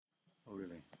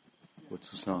What's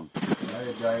the song?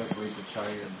 Jaya Jaya Advaita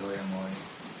Charya Doyamoy.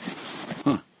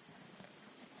 Huh.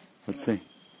 Let's see.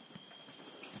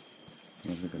 I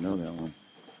don't think I know that one.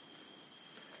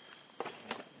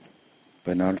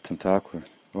 By Narottam Thakur.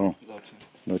 Oh,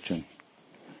 Lochan.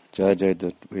 Jaya Jaya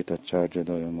Advaita Charya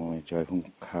Doyamoy. Jaya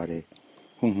Hunkare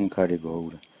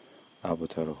Gaura.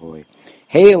 Avatar Hoy.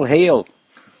 Hail, hail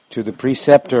to the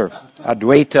preceptor,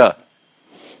 Advaita,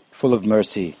 full of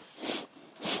mercy,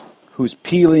 whose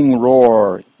pealing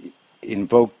roar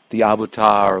invoked the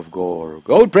avatar of Gaura.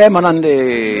 Gaur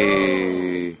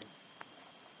Premanande!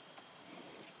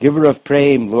 Giver of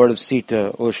Prem, Lord of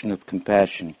Sita, ocean of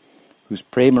compassion, whose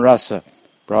Premarasa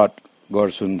brought Gaur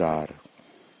Sundar.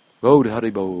 Gaur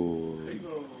Haribo.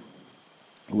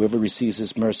 Whoever receives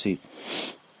his mercy,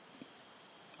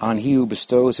 on who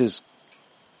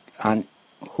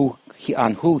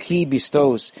he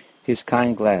bestows his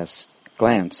kind glance,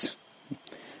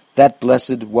 that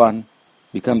blessed one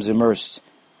becomes immersed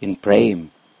in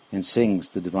prem and sings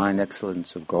the divine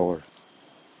excellence of Gaur.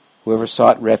 Whoever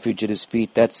sought refuge at his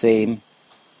feet, that same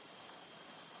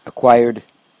acquired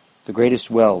the greatest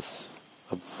wealth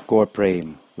of Gaur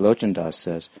Prem. Lochandas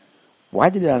says, why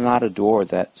did I not adore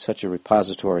such a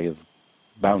repository of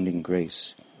bounding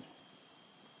grace?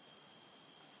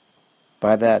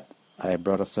 By that I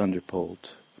brought a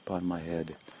thunderbolt upon my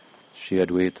head. Shri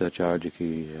Advaita Acharya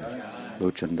ki jai.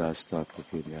 Lochandas Thakur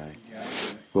ki jai.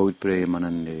 Gaur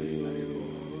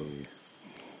Premanande.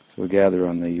 So we gather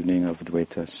on the evening of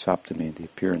Advaita Saptami, the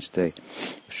appearance day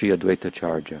of Shri Advaita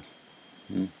Acharya.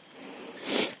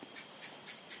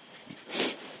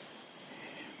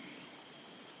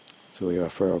 So we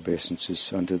offer our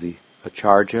obeisances unto the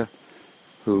Acharya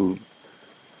who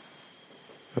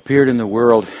appeared in the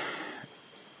world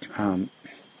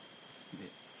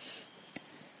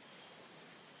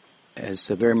as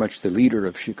very much the leader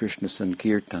of Shri Krishna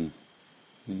Sankirtan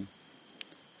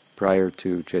prior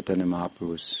to Chaitanya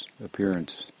Mahaprabhu's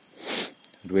appearance.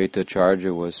 Advaita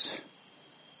Acharya was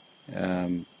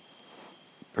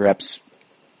perhaps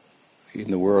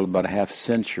in the world about a half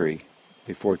century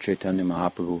before Chaitanya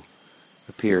Mahaprabhu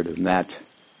appeared, and that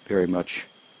very much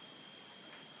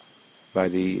by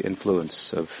the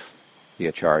influence of the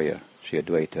Acharya, Shri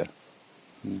Advaita.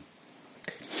 And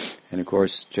of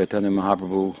course, Chaitanya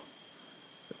Mahaprabhu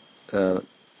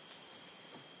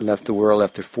left the world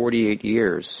after 48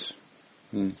 years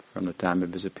from the time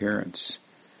of his appearance.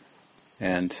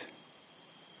 And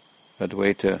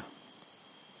Advaita,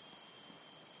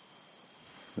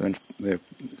 it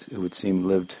would seem,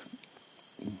 lived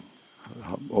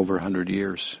over 100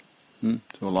 years. So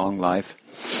a long life.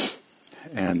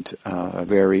 And a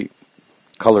very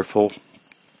colorful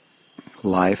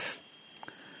life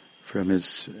from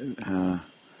his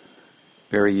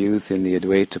very youth in the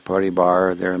Advaita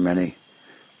Paribar. There are many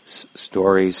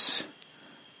stories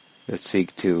that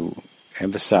seek to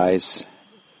emphasize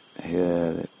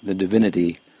the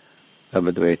divinity of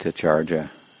Advaita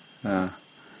Acharya.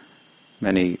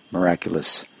 Many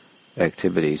miraculous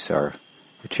activities are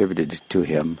attributed to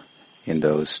him in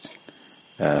those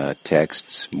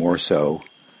texts, more so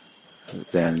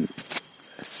than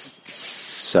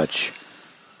such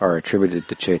are attributed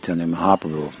to Chaitanya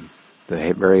Mahaprabhu.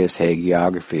 The various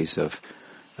hagiographies of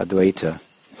Advaita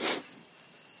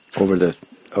over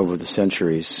the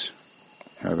centuries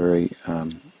are very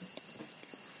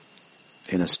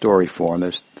in a story form.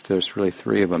 There's really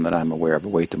three of them that I'm aware of: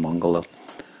 Advaita Mangala,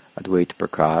 Advaita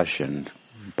Prakash, and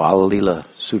Balalila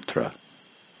Sutra.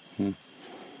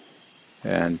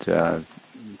 And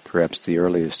perhaps the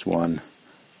earliest one,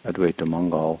 Advaita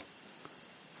Mangal,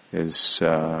 is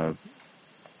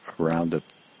around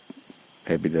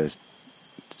maybe as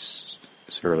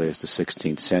early as the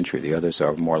 16th century. The others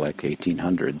are more like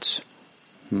 1800s,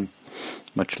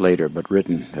 much later, but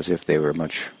written as if they were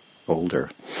much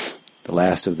older. The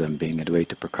last of them being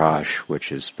Advaita Prakash,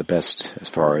 which is the best as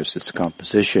far as its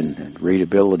composition and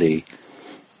readability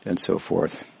and so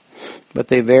forth. But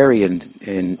they vary in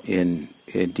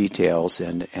details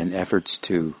and efforts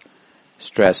to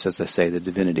stress, as I say, the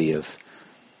divinity of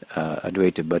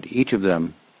Advaita. But each of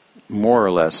them, more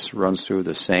or less, runs through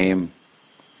the same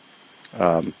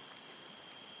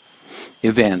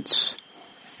events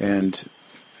and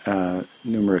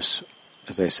numerous,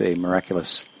 as I say,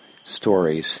 miraculous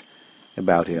stories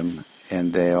about him.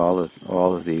 And they all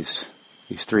of these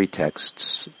three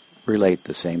texts relate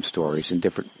the same stories in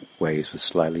different ways with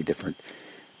slightly different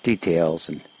details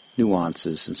and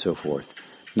nuances and so forth.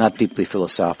 Not deeply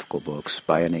philosophical books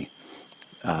by any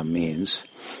means,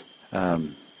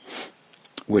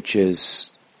 which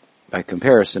is, by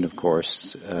comparison, of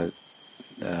course,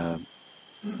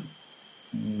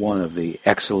 one of the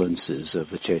excellences of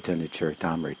the Chaitanya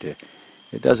Charitamrita.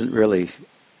 It doesn't really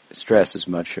stress as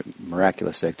much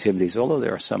miraculous activities, although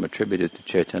there are some attributed to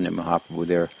Chaitanya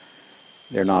Mahaprabhu.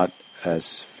 They're not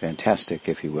as fantastic,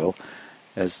 if you will,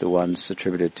 as the ones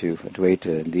attributed to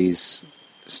Advaita in these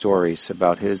stories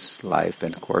about his life.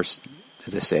 And of course,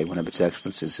 as I say, one of its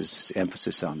excellences is its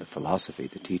emphasis on the philosophy,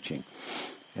 the teaching,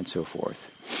 and so forth.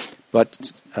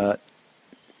 But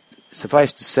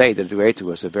suffice to say that Advaita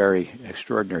was a very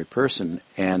extraordinary person,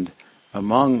 and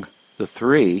among the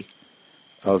three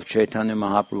of Chaitanya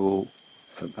Mahaprabhu,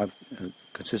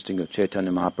 consisting of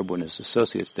Chaitanya Mahaprabhu and his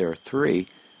associates, there are three,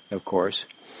 of course,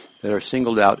 that are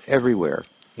singled out everywhere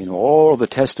in all the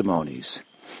testimonies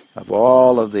of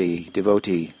all of the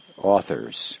devotee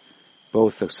authors,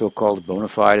 both the so-called bona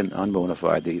fide and unbona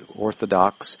fide, the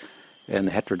orthodox and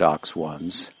the heterodox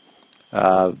ones.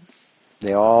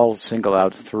 They all single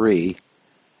out three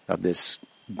of this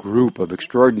group of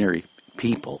extraordinary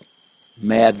people,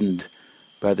 maddened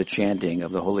by the chanting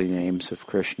of the holy names of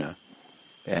Krishna,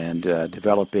 and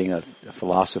developing a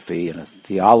philosophy and a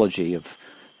theology of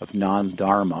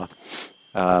non-dharma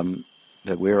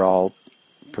that we're all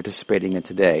participating in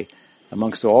today.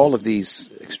 Amongst all of these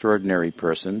extraordinary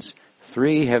persons,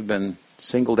 three have been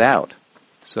singled out.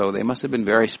 So they must have been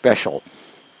very special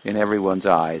in everyone's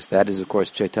eyes. That is, of course,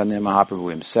 Chaitanya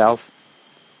Mahaprabhu himself,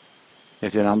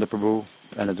 Nityananda Prabhu,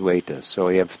 and Advaita. So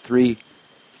we have three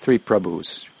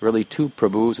Prabhus, really two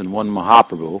Prabhus and one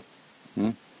Mahaprabhu.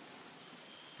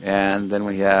 And then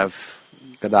we have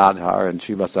Gadadhar and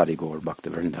Srivasadi Gaur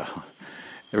Bhaktivinoda,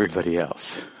 everybody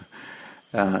else.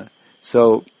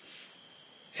 So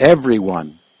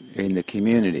everyone in the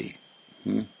community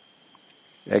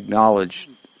acknowledged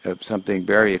something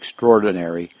very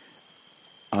extraordinary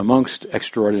amongst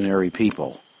extraordinary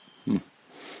people.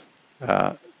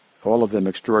 All of them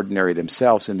extraordinary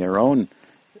themselves in their own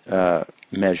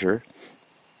measure,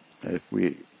 if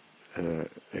we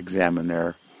examine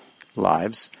their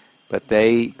lives, but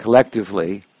they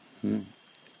collectively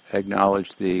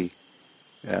acknowledge the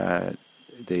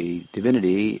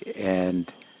divinity,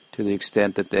 and to the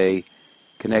extent that they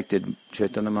connected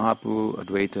Chaitanya Mahaprabhu,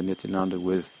 Advaita, Nityananda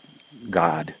with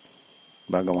God,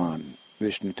 Bhagavan,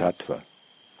 Vishnu Tattva,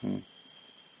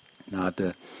 not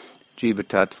the Jiva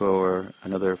Tattva or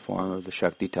another form of the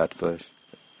Shakti Tattva,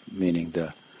 meaning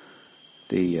the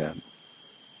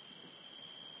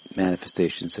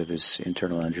manifestations of his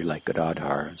internal energy like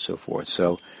Gadadhar and so forth.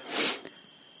 So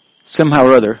somehow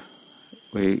or other,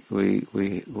 we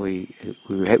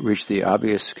reached the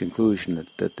obvious conclusion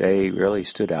that they really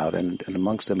stood out, and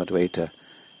amongst them Advaita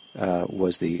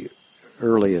was the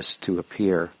earliest to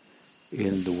appear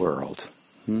in the world.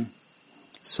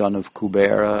 Son of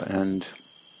Kubera and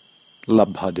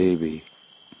Labhadevi.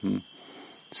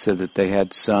 So that they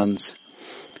had sons,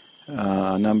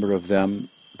 a number of them,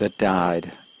 that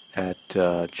died at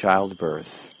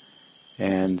childbirth.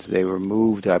 And they were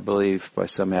moved, I believe, by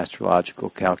some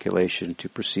astrological calculation to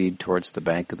proceed towards the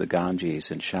bank of the Ganges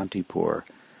in Shantipur,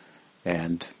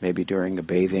 and maybe during a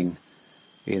bathing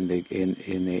in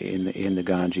the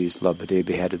Ganges,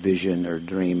 Labhadevi had a vision or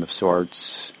dream of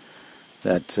sorts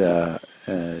that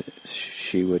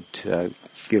she would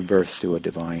give birth to a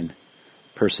divine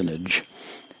personage.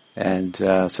 And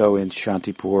so in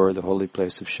Shantipur, the holy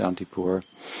place of Shantipur,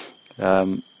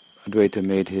 Advaita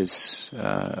made his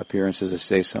appearance, as I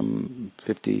say, some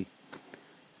 50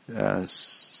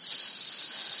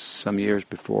 some years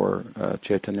before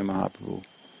Chaitanya Mahaprabhu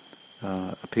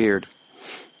appeared.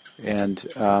 And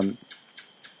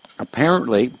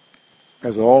apparently,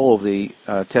 as all of the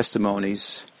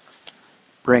testimonies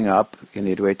bring up in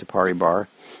the Advaita Paribar,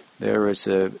 there is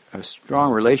a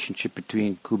strong relationship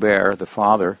between Kuber, the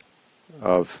father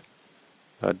of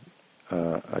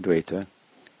Advaita.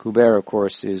 Kuber, of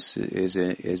course, is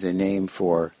a name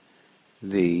for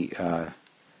the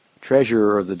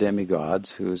treasurer of the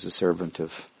demigods, who is a servant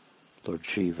of Lord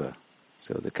Shiva.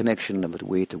 So the connection of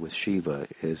Advaita with Shiva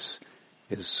is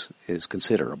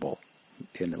considerable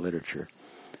in the literature.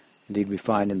 Indeed, we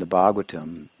find in the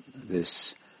Bhagavatam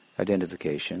this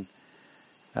identification.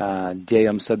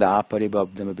 Deyam sada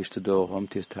paribabdam abhishtadoham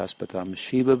tisthaspatam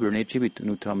Shiva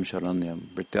vrinichivitnutam sharanyam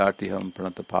vrityartiham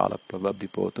pranatapala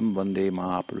pravabdipotam vande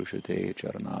mahapurushate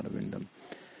charanadavindam.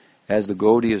 As the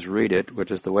Gaudiyas read it, which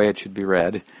is the way it should be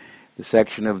read, the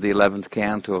section of the 11th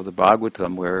canto of the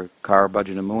Bhagavatam where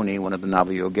Karabhajana Muni, one of the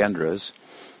Navayogendras,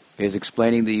 is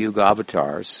explaining the Yuga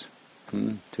avatars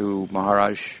to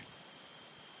Maharaj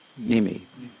Nimi.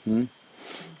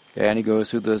 And he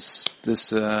goes through this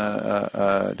description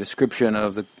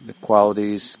of the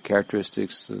qualities,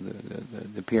 characteristics,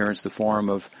 the appearance, the form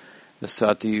of the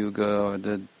Satyuga,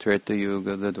 the Treta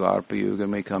Yuga, the Dwapara Yuga,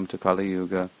 may come to Kali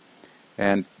Yuga.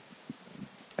 And,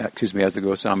 as the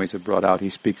Goswamis have brought out, he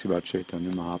speaks about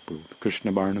Chaitanya Mahaprabhu.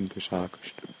 Krishna Barnam Tasha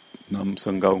Krishna Nam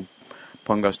Sangam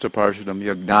Pangasta Parshadam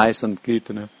Yagnai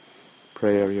Sankirtana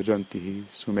Prayer Yajantihi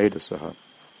Sumedasaha.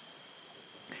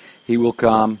 He will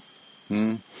come,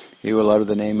 he will utter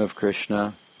the name of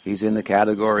Krishna. He's in the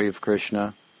category of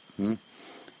Krishna,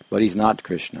 but he's not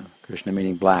Krishna. Krishna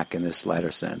meaning black in this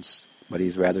latter sense. But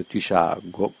he's rather Tisha,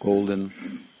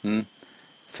 golden,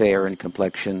 fair in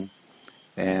complexion.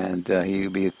 And he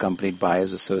will be accompanied by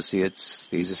his associates.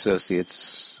 These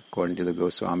associates, according to the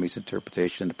Goswami's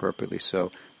interpretation, appropriately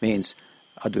so, means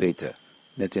Advaita,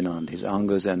 Nityananda. His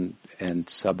Angas and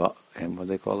Sabha, and what do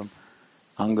they call them?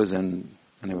 Angas and,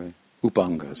 anyway,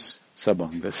 Upangas,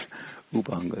 Sabangas,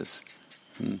 Upangas.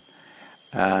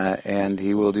 And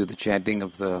he will do the chanting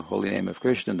of the holy name of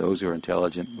Krishna, and those who are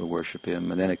intelligent will worship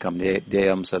him. And then it comes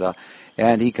Deyam Sada,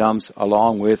 and he comes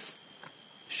along with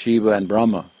Shiva and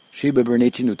Brahma. Shiva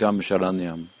Brnichinutam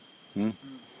Sharanyam.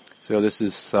 So this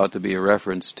is thought to be a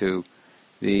reference to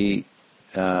the,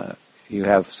 there you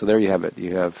have it.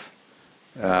 You have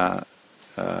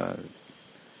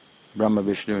Brahma,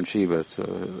 Vishnu, and Shiva. It's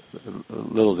a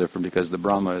little different because the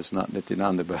Brahma is not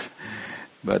Nityananda,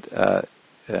 but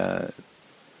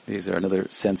these are another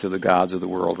sense of the gods of the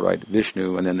world, right?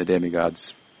 Vishnu and then the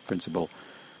demigods principle,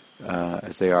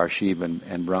 as they are Shiva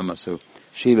and Brahma. So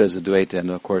Shiva is Advaita, and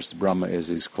of course Brahma is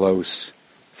his close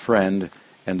friend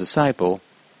and disciple,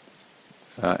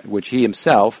 which he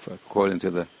himself, according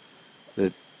to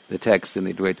the text in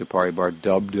the Advaita Paribar,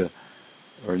 dubbed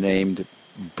or named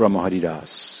Brahma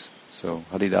Haridas. So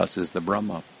Haridas is the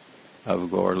Brahma of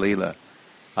Gaur Leela.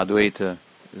 Advaita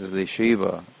is the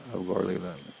Shiva of Gaur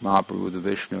Leela. Mahaprabhu, the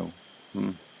Vishnu.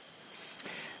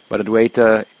 But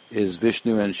Advaita is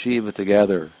Vishnu and Shiva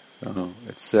together.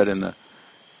 It's said in the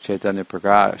Chaitanya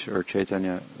Prakash or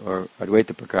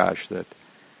Advaita Prakash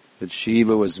that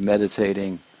Shiva was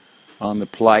meditating on the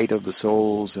plight of the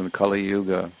souls in Kali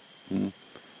Yuga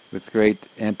with great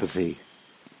empathy.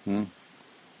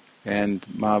 And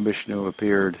Mahavishnu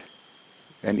appeared,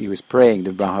 and he was praying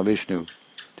to Mahavishnu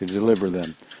to deliver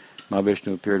them.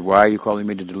 Mahavishnu appeared, why are you calling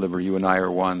me to deliver? You and I are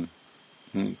one.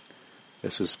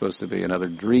 This was supposed to be another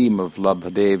dream of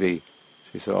Labhadevi.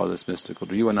 She saw this mystical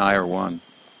dream. You and I are one.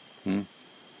 And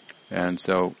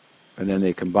then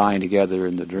they combined together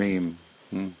in the dream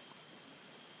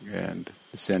and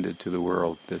descended to the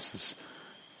world. This is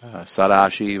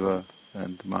Sadashiva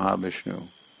and Mahavishnu.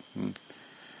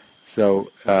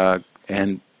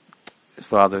 And his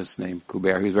father's name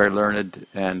Kuber. He was a very learned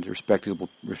and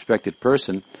respected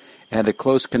person, and a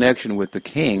close connection with the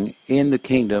king in the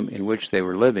kingdom in which they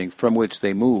were living, from which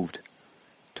they moved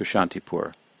to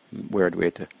Shantipur, where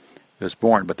Advaita was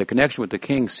born. But the connection with the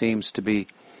king seems to be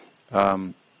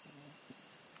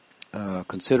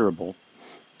considerable,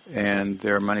 and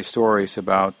there are many stories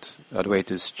about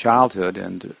Advaita's childhood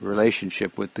and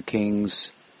relationship with the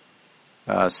king's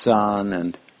son,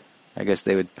 and I guess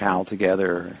they would pal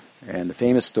together. And the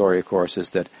famous story, of course, is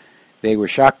that they were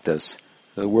Shaktas,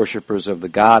 the worshippers of the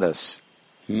goddess,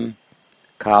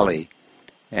 Kali,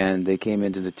 and they came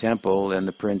into the temple, and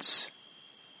the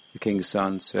king's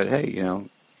son, said, hey, you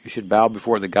should bow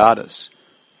before the goddess.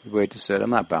 Advaita said,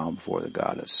 I'm not bowing before the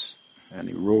goddess. And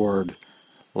he roared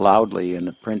loudly, and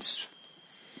the prince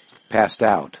passed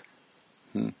out,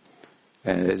 and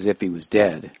as if he was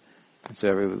dead. And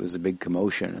so it was a big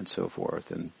commotion and so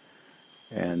forth. And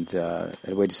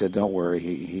Advaita said, don't worry,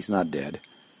 he's not dead.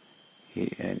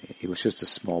 He was just a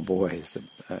small boy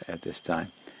at this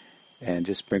time. And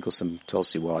just sprinkle some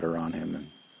tulsi water on him,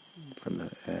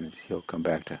 and he'll come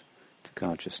back to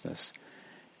consciousness.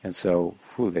 And so,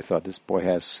 they thought this boy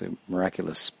has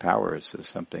miraculous powers, there's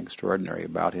something extraordinary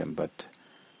about him.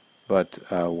 But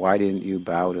why didn't you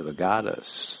bow to the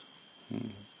goddess?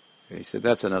 He said,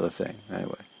 that's another thing,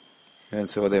 anyway. And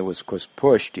so they was, of course,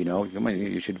 pushed,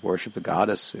 you should worship the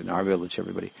goddess. In our village,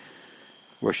 everybody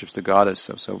worships the goddess.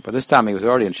 So by this time he was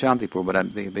already in Shantipur, but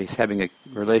he's having a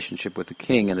relationship with the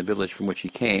king in the village from which he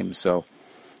came, so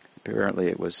apparently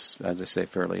it was, as I say,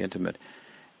 fairly intimate.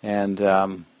 And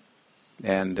so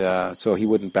he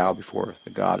wouldn't bow before the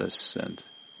goddess, and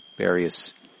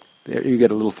you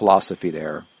get a little philosophy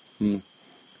there. Who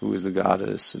is the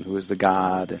goddess and who is the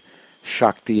god?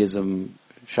 Shaktism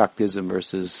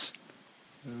versus...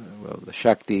 the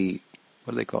Shakti,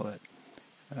 what do they call it?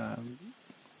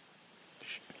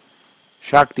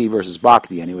 Shakti versus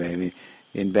Bhakti, anyway. I mean,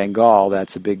 in Bengal,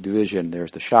 that's a big division.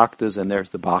 There's the Shaktas and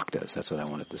there's the Bhaktas. That's what I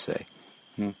wanted to say.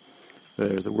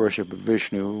 There's the worship of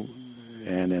Vishnu,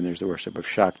 and then there's the worship of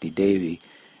Shakti Devi.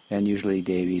 and usually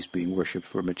Devis being worshipped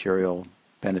for material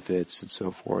benefits and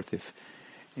so forth.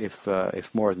 If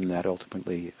more than that,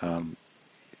 ultimately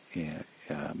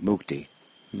mukti.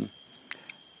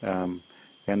 And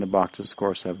the Bhaktas, of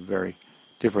course, have a very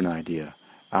different idea.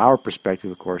 Our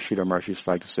perspective, of course, Sridhar Maharaj used to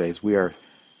like to say, is we are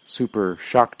super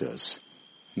Shaktas,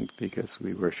 because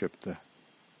we worship the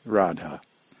Radha,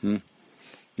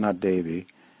 not Devi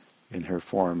in her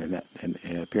form, and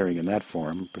appearing in that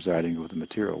form, presiding over the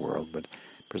material world, but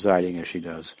presiding as she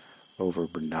does over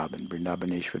Vrindavan.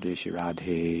 Vrindavaneshwari Shri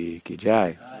Radhe Ki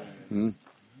Jai.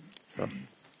 So,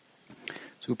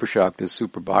 super Shaktas,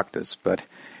 super Bhaktas. But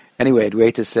anyway,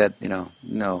 Advaita said,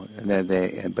 no, and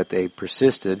then but they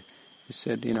persisted. He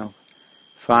said,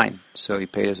 fine. So he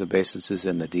paid his obeisances,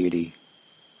 and the deity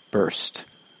burst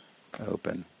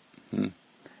open.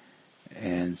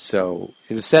 And so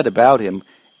it was said about him,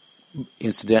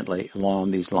 incidentally,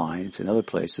 along these lines and other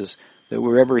places, that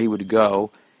wherever he would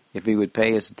go, if he would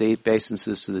pay his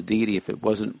obeisances to the deity, if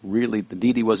the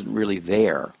deity wasn't really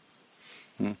there,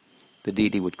 the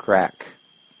deity would crack.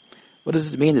 What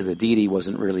does it mean that the deity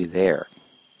wasn't really there?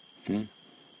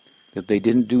 That they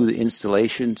didn't do the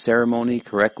installation ceremony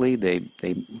correctly?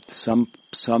 Some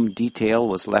detail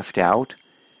was left out,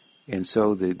 and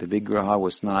so the Vigraha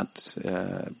was not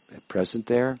present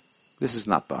there? This is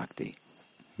not bhakti.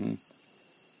 In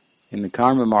the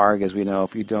karma marg, as we know,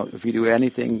 if you do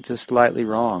anything just slightly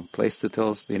wrong, place the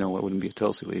tulsi, it wouldn't be a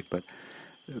tulsi leaf, but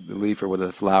the leaf or with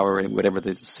a flower, whatever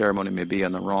the ceremony may be,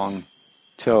 on the wrong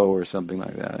toe or something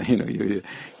like that, you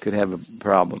could have a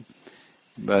problem.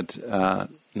 But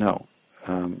no.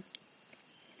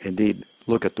 Indeed,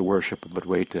 look at the worship of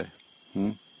Advaita.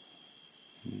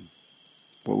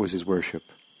 What was his worship?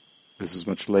 This is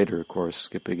much later, of course,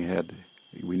 skipping ahead.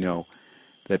 We know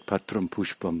that patram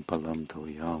pushpam palam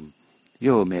toyam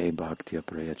yo me bhakti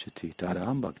aprayachati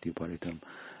taraham bhakti paritam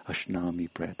ashnami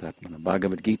prayatatmana.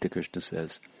 Bhagavad Gita, Krishna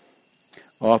says,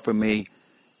 offer me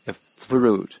a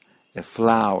fruit, a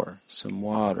flower, some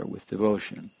water with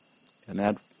devotion, and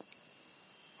that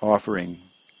offering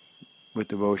with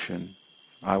devotion,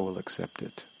 I will accept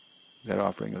it. That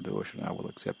offering of devotion, I will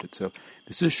accept it. So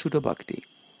this is Shuddha Bhakti.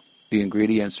 The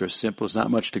ingredients are simple. There's not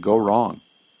much to go wrong.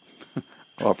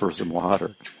 Offer some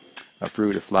water, a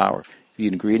fruit, a flower. The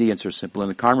ingredients are simple. In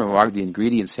the karma marg, the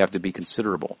ingredients have to be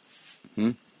considerable.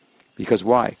 Because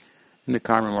why? In the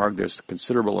karma marg, there's a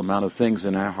considerable amount of things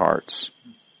in our hearts.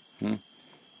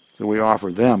 So we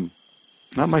offer them.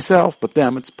 Not myself, but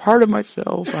them. It's part of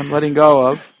myself I'm letting go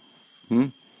of.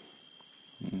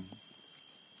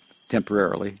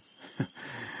 Temporarily.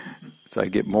 So I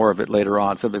get more of it later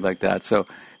on, something like that. So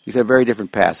these are very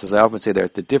different paths. As I often say, they're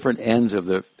at the different ends of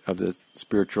the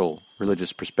spiritual,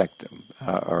 religious perspective,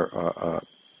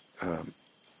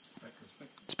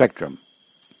 spectrum.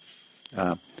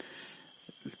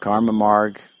 Karma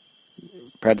marg,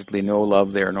 practically no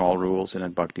love there and all rules, and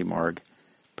in bhakti marg,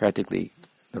 practically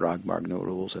the rag marg, no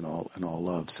rules and all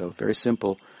love. So very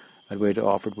simple. Advaita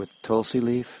offered with tulsi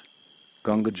leaf,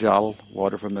 Ganga Jal,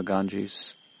 water from the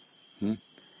Ganges.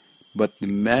 But the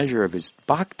measure of his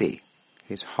bhakti,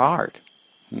 his heart,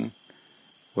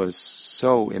 was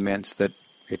so immense that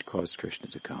it caused Krishna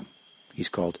to come. He's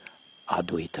called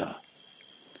Advaita.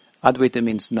 Advaita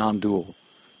means non-dual,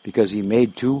 because he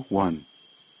made two one.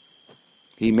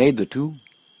 He made the two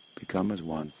become as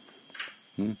one.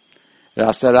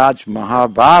 Rasaraj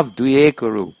Mahabhav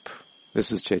Duyekarup.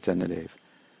 This is Chaitanya Dev.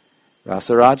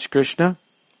 Rasaraj Krishna,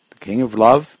 the king of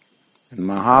love, and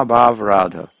Mahabhav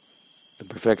Radha, the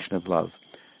perfection of love.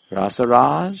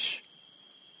 Rasaraj,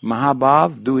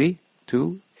 Mahabhav, Dui,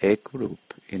 two, Ekarup,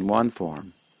 in one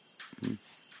form.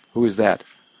 Who is that?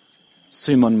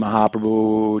 Sriman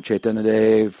Mahaprabhu Chaitanya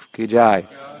Dev Ki Jai.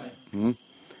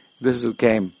 This is who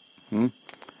came.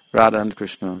 Radha and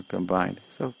Krishna combined.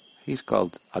 So he's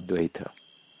called Advaita.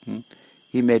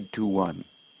 He made two one.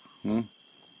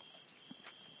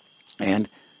 And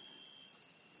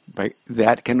by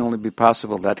that can only be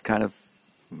possible, that kind of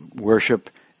worship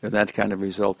and that kind of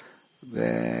result,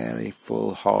 very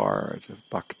full heart of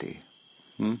bhakti.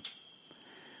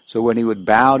 So when he would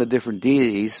bow to different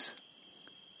deities,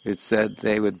 it said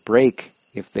they would break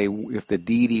if the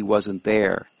deity wasn't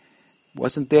there.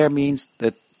 Wasn't there means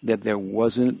that there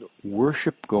wasn't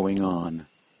worship going on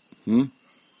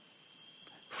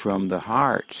from the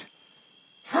heart.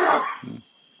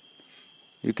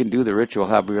 You can do the ritual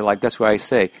however you like. That's why I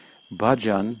say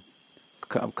bhajan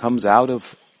comes out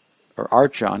of, or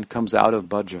archan comes out of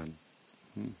bhajan.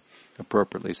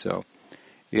 Appropriately so.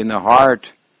 In the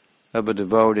heart of a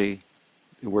devotee,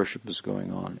 the worship is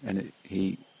going on, and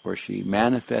he or she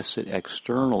manifests it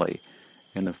externally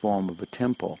in the form of a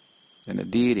temple. and a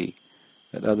deity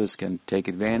that others can take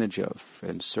advantage of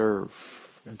and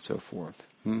serve and so forth.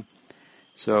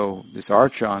 So this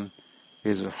archon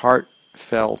is a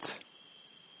heartfelt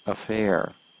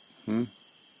affair.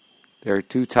 There are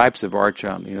two types of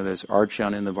archon. There's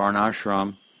archon in the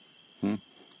varnashram, and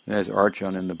there's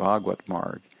archon in the Bhagavad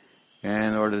Marg. And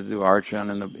in order to do archon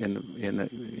in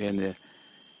the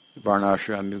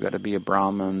varnashram, you've got to be a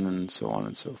Brahmin and so on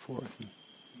and so forth.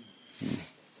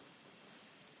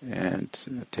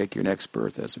 And take your next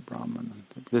birth as a Brahmin.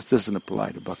 This doesn't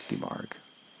apply to Bhakti Marg.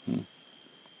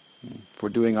 For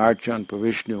doing archan for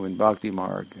Vishnu in Bhakti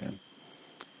Marg,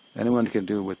 anyone can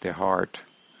do it with their heart.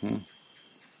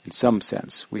 In some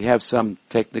sense. We have some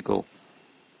technical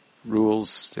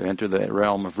rules to enter the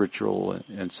realm of ritual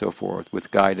and so forth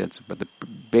with guidance, but the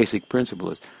basic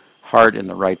principle is heart in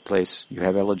the right place. You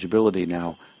have eligibility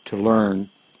now to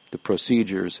learn the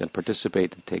procedures and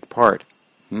participate and take part.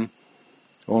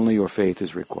 Only your faith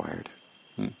is required.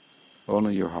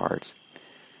 Only your heart.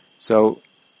 So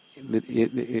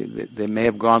they may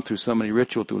have gone through so many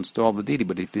rituals to install the deity,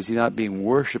 but if he's not being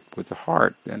worshipped with the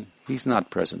heart, then he's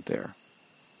not present there.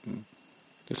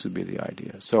 This would be the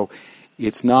idea. So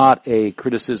it's not a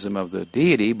criticism of the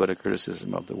deity, but a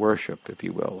criticism of the worship, if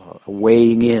you will, a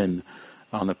weighing in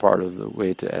on the part of the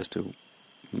Advaita as to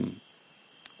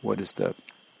what is the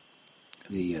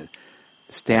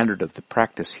standard of the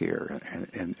practice here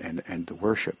and the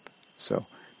worship. So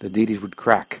the deities would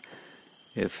crack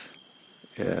if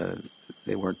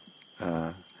they weren't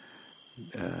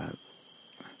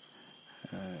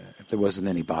if there wasn't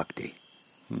any bhakti.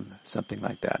 Something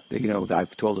like that.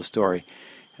 I've told a story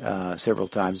several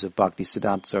times of Bhakti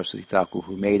Siddhanta Saraswati Thakur,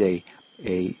 who made a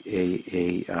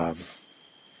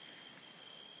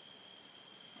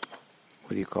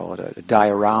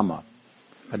diorama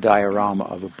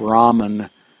of a Brahmin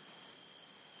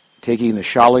taking the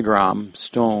shaligram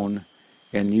stone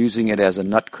and using it as a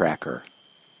nutcracker.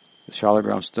 The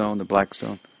shaligram stone, the black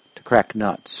stone, to crack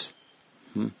nuts.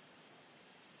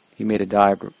 He made a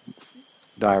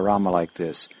diorama like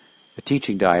this, a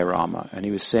teaching diorama, and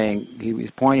he was saying, the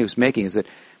point he was making is that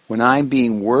when I'm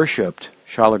being worshipped,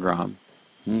 shaligram,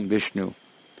 Vishnu,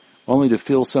 only to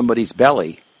fill somebody's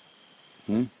belly,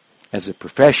 as a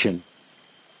profession,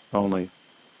 only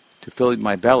to fill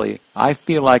my belly, I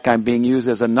feel like I'm being used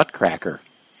as a nutcracker,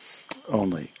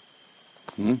 only.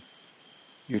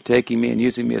 You're taking me and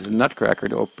using me as a nutcracker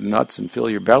to open nuts and fill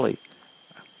your belly.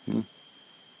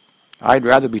 I'd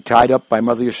rather be tied up by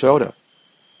Mother Yashoda,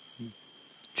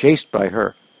 chased by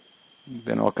her,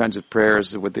 than all kinds of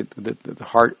prayers with the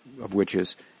heart of which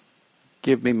is,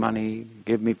 give me money,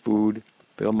 give me food,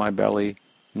 fill my belly,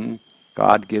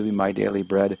 God, give me my daily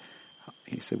bread.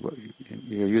 He said, well,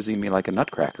 you're using me like a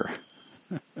nutcracker.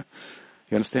 You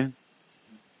understand?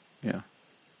 Yeah.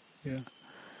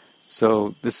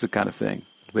 So this is the kind of thing.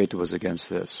 Advaita was against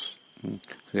this. So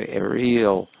a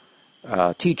real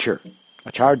teacher,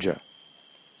 acharya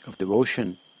of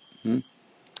devotion,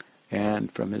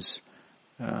 and from his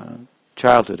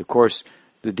childhood. Of course,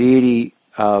 the deity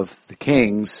of the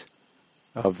kings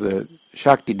of the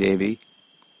Shakti Devi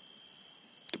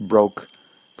broke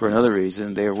for another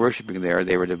reason. They were worshipping there.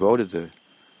 They were devoted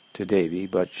to Devi,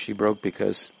 but she broke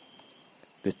because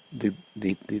the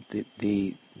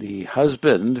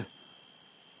husband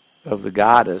of the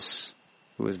goddess,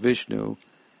 who is Vishnu,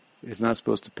 is not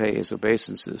supposed to pay his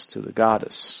obeisances to the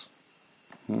goddess.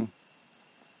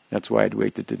 That's why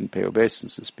Advaita didn't pay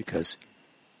obeisances, because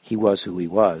he was who he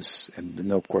was.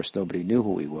 And of course nobody knew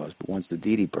who he was, but once the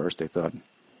deity burst, they thought,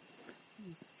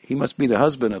 he must be the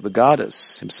husband of the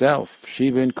goddess himself,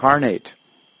 Shiva incarnate.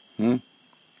 And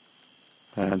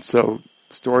so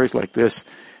stories like this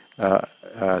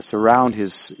surround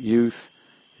his youth,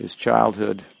 his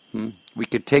childhood. We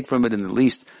could take from it in the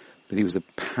least that he was a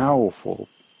powerful,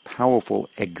 powerful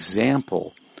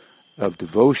example of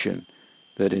devotion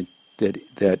that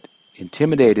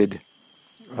intimidated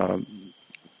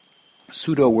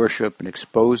pseudo-worship and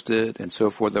exposed it and so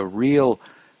forth, a real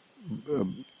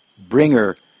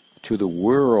bringer to the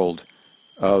world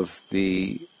of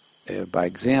by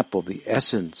example, the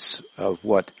essence of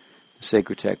what the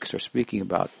sacred texts are speaking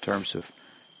about in terms of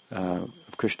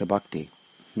Krishna Bhakti.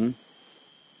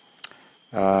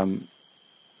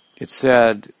 It's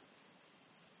said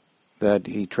that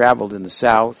he traveled in the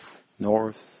south,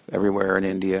 north, everywhere in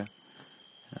India,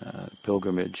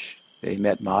 pilgrimage. They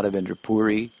met Madhavendra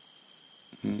Puri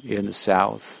in the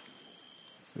south,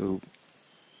 who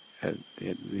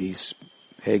these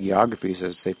hagiographies,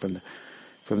 as they from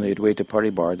the Advaita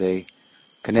Paribar, they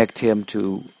connect him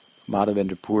to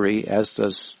Madhavendra Puri, as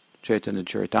does Chaitanya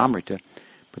Charitamrita.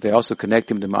 But they also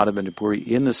connect him to Madhavendra Puri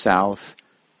in the south,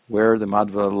 where the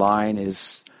Madhva line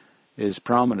is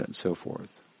prominent and so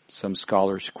forth. Some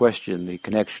scholars question the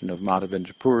connection of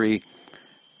Madhavendra Puri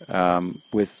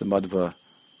with the Madhva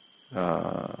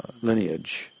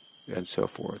lineage and so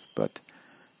forth. But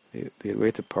the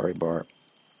Advaita Paribar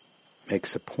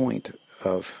makes a point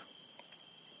of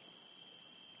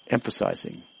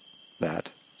emphasizing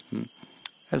that,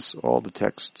 as all the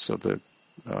texts of the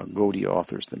Gaudiya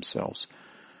authors themselves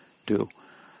do.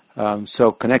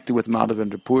 So connected with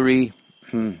Madhavendra Puri,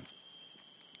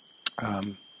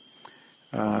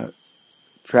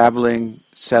 traveling,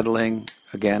 settling,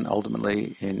 again,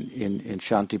 ultimately in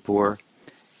Shantipur,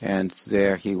 and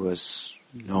there he was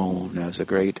known as a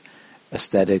great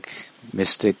ascetic,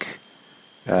 mystic,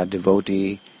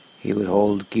 devotee. He would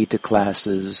hold Gita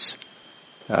classes.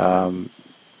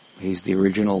 He's the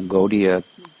original Gaudiya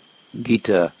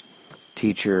Gita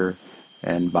teacher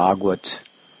and Bhagavad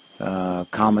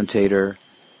commentator,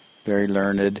 very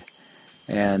learned,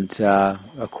 and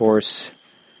of course,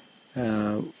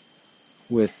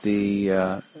 with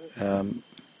the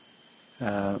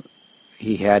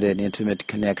he had an intimate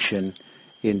connection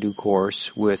in due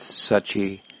course with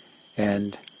Sachi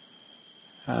and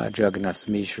Jagannath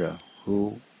Mishra,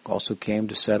 who also came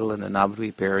to settle in the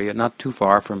Navadvip area, not too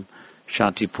far from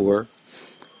Shantipur,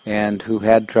 and who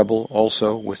had trouble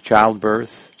also with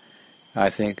childbirth. I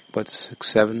think, 6,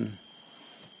 7,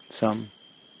 some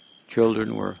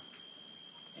children were,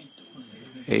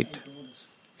 8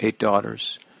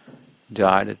 daughters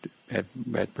died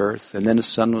at birth, and then a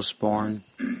son was born,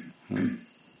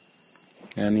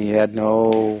 and he had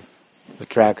no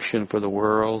attraction for the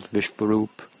world,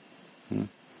 Vishvarup,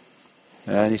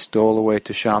 and he stole away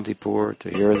to Shantipur to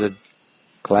hear the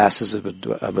classes of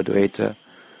Advaita,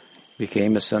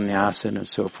 became a sannyasin and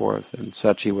so forth, and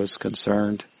Sachi was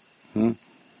concerned.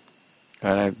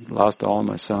 I lost all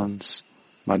my sons,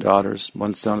 my daughters.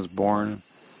 One son is born.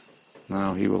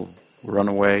 Now he will run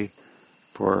away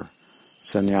for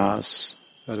sannyas.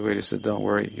 Advaita said, don't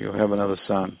worry, you'll have another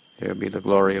son. He'll be the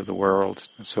glory of the world,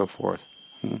 and so forth.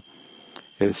 It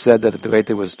is said that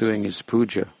Advaita was doing his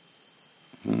puja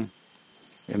in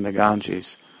the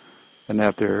Ganges, and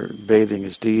after bathing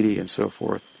his deity and so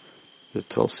forth, the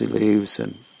tulsi leaves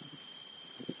and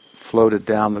floated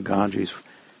down the Ganges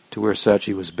to where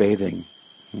Sachi was bathing.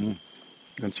 And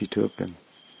she took and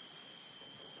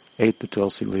ate the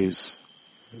tulsi leaves.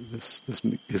 This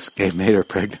made her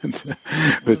pregnant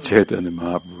with Chaitanya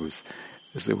Mahaprabhu.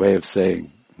 Is a way of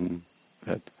saying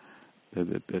that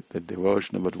the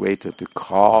devotion of Advaita to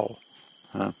call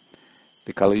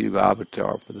the Kali Yuga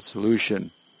avatar for the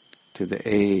solution to the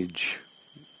age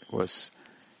was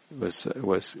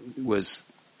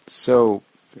so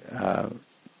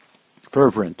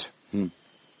fervent in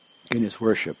his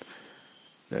worship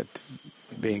that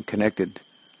being connected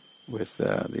with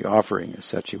the offering as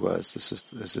such he was,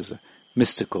 this is a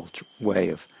mystical way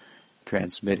of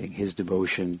transmitting his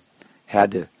devotion,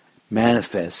 had to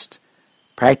manifest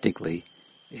practically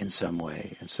in some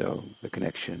way, and so the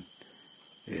connection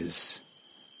is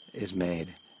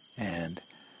made, and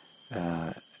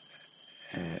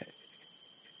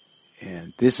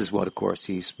this is what, of course,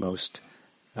 he's most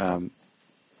known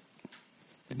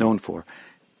for,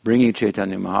 bringing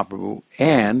Chaitanya Mahaprabhu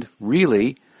and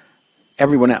really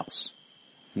everyone else.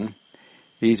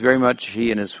 He's very much,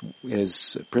 he and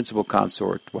his principal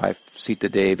consort, wife Sita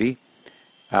Devi,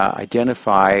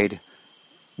 identified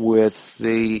with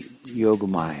the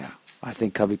Yogamaya. I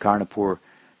think Kavi Karnapur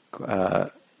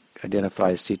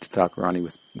identifies Sita Thakurani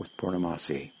with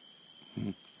Purnamasi,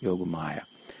 Yogamaya,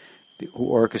 who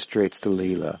orchestrates the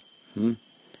Leela,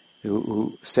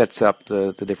 who sets up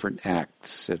the different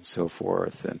acts and so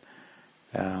forth, and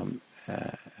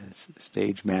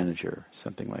stage manager,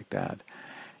 something like that.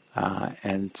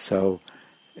 And so,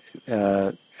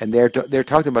 and they're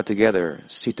talked about together,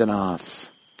 Sitanath,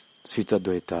 Sita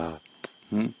Dvaita.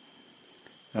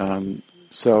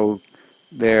 So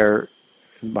there,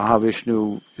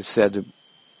 Mahavishnu is said to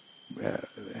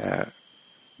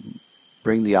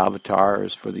bring the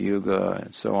avatars for the Yuga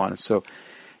and so on. And so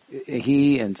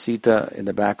he and Sita in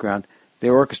the background,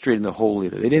 they're orchestrating the whole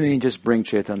Leela. They didn't even just bring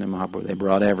Chaitanya Mahaprabhu, they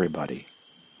brought everybody.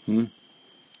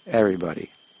 Everybody.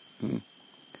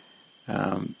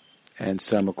 And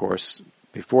some, of course,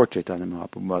 before Chaitanya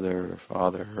Mahaprabhu, mother,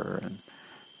 father, and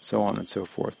so on and so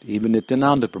forth. Even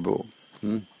Nityananda Prabhu,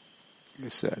 you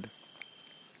said.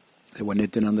 And when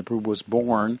Nityananda Prabhu was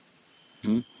born,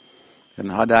 and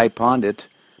Hadai Pandit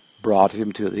brought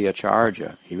him to the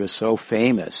Acharya. He was so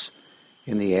famous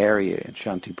in the area in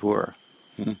Shantipur.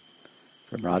 From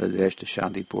Radhadesh to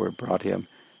Shantipur, brought him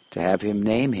to have him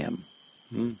name him.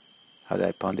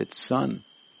 Adai Pandit's son.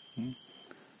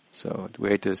 So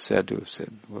Advaita is said to have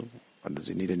said, well, what does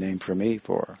he need a name for me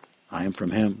for? I am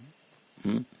from him.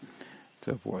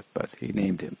 So forth. But he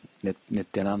named him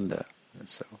Nityananda. And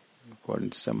so,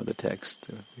 according to some of the text,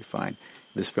 we find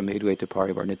this from the Advaita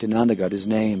Parivar. Nityananda got his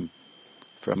name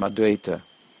from Advaita.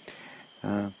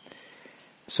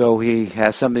 So he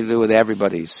has something to do with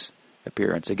everybody's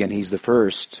appearance. Again, he's the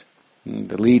first,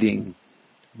 the leading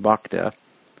bhakta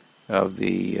of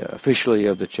the officially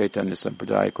of the Chaitanya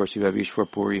Sampradaya. Of course, you have Ishwar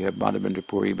Puri, you have Madhavendra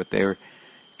Puri, but they're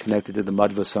connected to the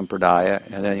Madhva Sampradaya,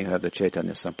 and then you have the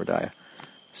Chaitanya Sampradaya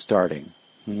starting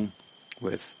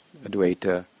with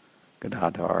Advaita,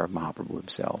 Gadadhar, Mahaprabhu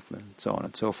himself, and so on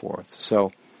and so forth.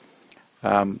 So,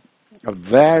 a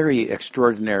very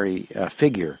extraordinary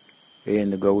figure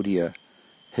in the Gaudiya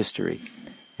history.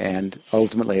 And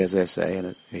ultimately, as I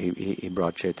say, he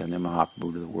brought Chaitanya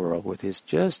Mahaprabhu to the world with his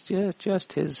just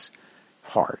his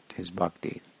heart, his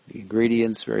bhakti. The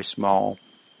ingredients very small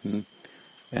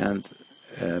and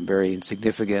very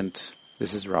insignificant.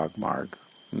 This is Ragmarg.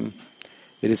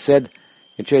 It is said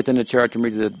in Chaitanya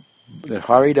Charitamrita that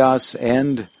Haridas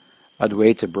and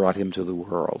Advaita brought him to the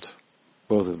world,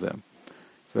 both of them.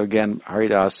 So again,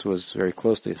 Haridas was very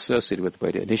closely associated with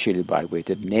Advaita, initiated by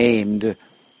Advaita, named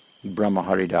Brahma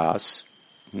Haridas.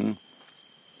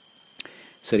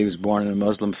 Said he was born in a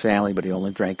Muslim family, but he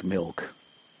only drank milk,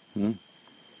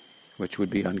 which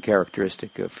would be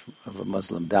uncharacteristic of a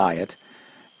Muslim diet.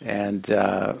 And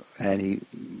he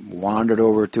wandered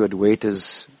over to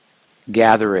Advaita's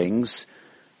gatherings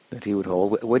that he would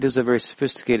hold. Advaita's a very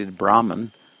sophisticated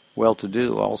Brahmin,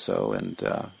 well-to-do also, and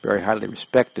very highly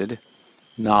respected,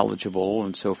 knowledgeable,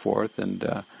 and so forth. And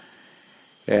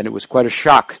it was quite a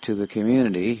shock to the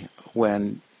community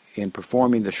when, in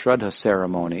performing the Shraddha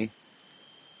ceremony,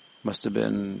 must have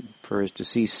been for his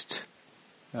deceased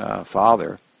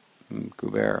father,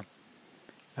 Kuber,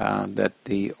 that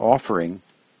the offering,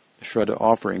 the Shraddha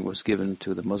offering, was given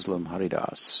to the Muslim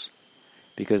Haridas,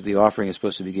 because the offering is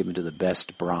supposed to be given to the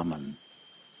best Brahmin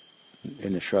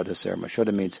in the Shraddha ceremony.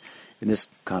 Shraddha means, in this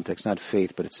context, not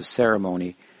faith, but it's a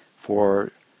ceremony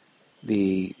for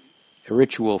a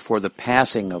ritual for the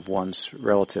passing of one's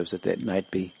relatives, that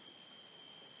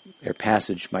their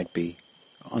passage might be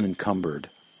unencumbered,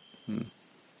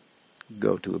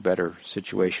 go to a better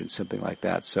situation, something like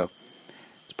that. So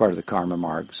it's part of the karma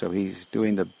marg. So he's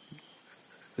doing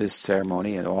this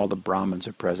ceremony, and all the Brahmins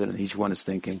are present, and each one is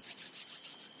thinking,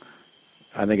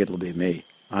 I think it'll be me.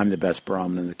 I'm the best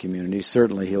Brahmin in the community.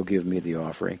 Certainly he'll give me the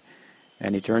offering.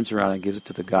 And he turns around and gives it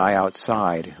to the guy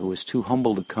outside, who was too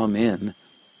humble to come in,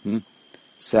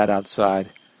 sat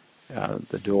outside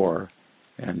the door,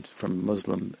 and from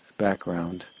Muslim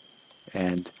background,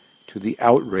 and to the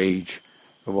outrage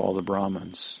of all the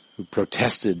Brahmins, who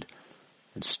protested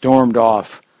and stormed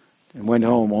off and went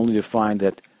home only to find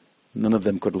that none of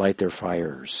them could light their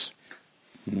fires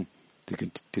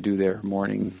to do their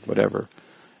morning whatever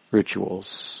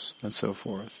rituals and so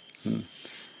forth.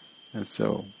 And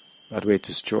so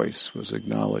Advaita's choice was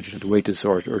acknowledged. Advaita's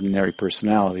ordinary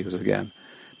personality was again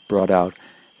brought out,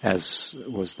 as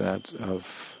was that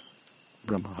of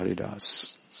Brahma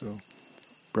Haridas. So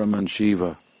Brahman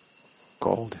Shiva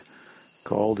called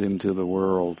him to the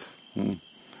world,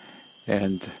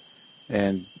 and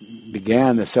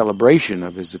began the celebration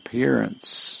of his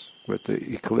appearance with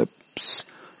the eclipse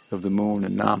of the moon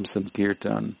and Nam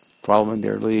Sankirtan. Following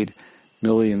their lead,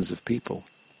 millions of people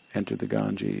entered the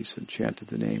Ganges and chanted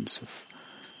the names of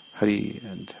Hari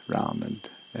and Ram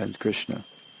and Krishna,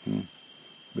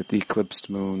 with the eclipsed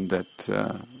moon that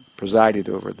presided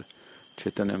over the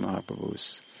Chaitanya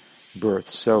Mahaprabhu's birth.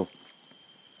 So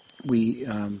we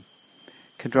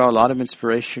can draw a lot of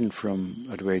inspiration from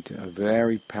Advaita, a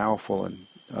very powerful and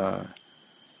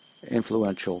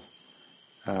influential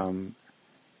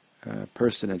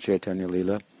person in Chaitanya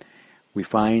Leela. We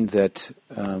find that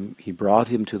he brought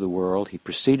him to the world, he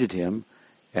preceded him,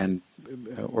 and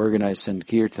organized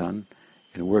Sankirtan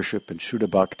and worship and Shuddha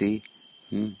Bhakti.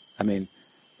 I mean,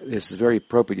 this is very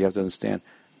appropriate. You have to understand,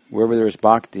 wherever there is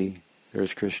Bhakti, there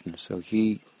is Krishna. So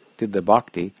he did the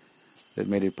Bhakti that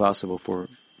made it possible for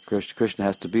Krishna. Krishna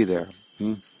has to be there.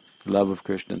 The love of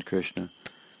Krishna and Krishna,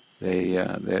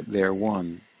 they're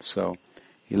one. So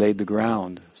he laid the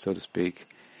ground, so to speak.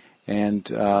 And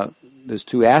there's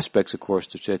two aspects, of course,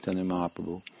 to Chaitanya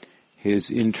Mahaprabhu. His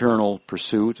internal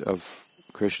pursuit of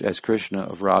Krishna, as Krishna,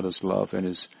 of Radha's love, and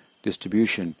his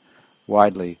distribution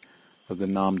widely of the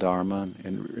Nam Dharma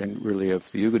and really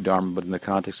of the Yuga Dharma, but in the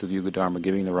context of the Yuga Dharma,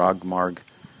 giving the Rag Marg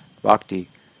Bhakti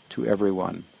to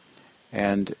everyone.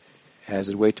 And as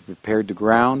Advaita prepared the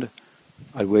ground,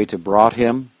 Advaita brought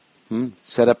him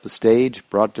set up the stage,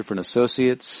 brought different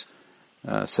associates,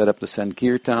 set up the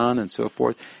Sankirtan and so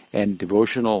forth, and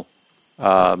devotional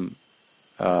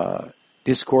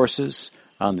discourses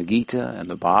on the Gita and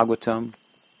the Bhagavatam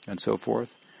and so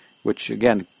forth, which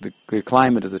again, the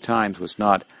climate of the times was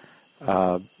not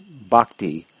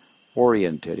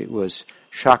bhakti-oriented. It was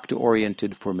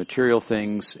Shakti-oriented for material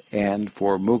things and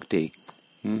for mukti.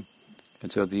 And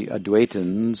so the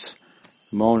Advaitins,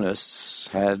 monists,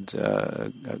 had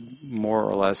more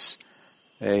or less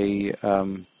a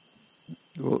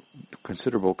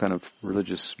considerable kind of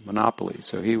religious monopoly.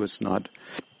 So he was not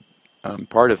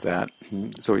part of that.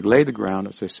 So he laid the ground,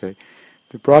 as they say,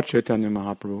 to brought Chaitanya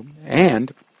Mahaprabhu.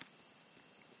 And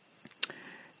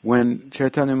when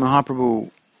Chaitanya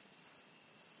Mahaprabhu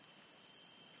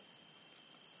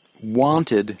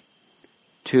wanted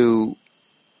to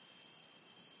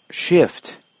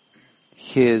shift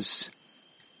his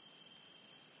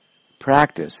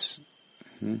practice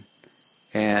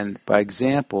and by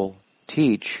example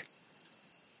teach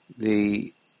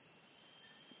the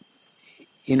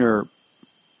inner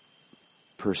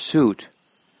pursuit,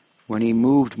 when he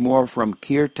moved more from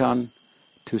kirtan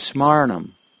to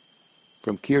smarnam,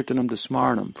 from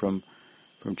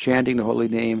chanting the holy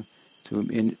name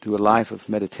to a life of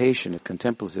meditation, a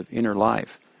contemplative inner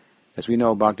life. As we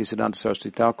know, Bhaktisiddhanta Saraswati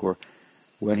Thakur,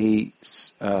 when he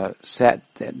sat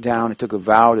down and took a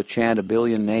vow to chant 1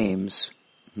 billion names,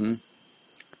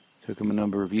 took him a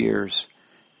number of years.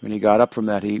 When he got up from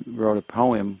that, he wrote a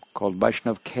poem called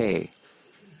Vaishnav K.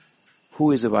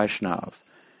 Who is a Vaishnav?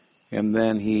 And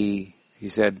then he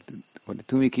said,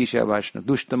 Tumi Kisha Vaishnav,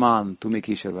 Dushtaman, Tumi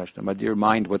Kisha Vaishnav. My dear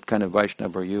mind, what kind of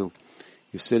Vaishnav are you?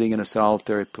 You're sitting in a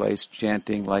solitary place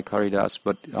chanting like Haridas,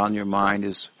 but on your mind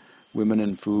is women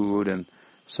and food and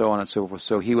so on and so forth.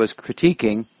 So he was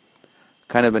critiquing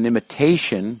kind of an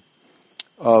imitation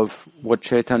of what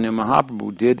Chaitanya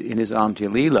Mahaprabhu did in his Antya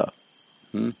Leela.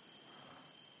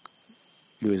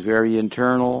 He was very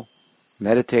internal,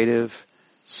 meditative.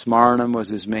 Smarnam was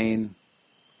his main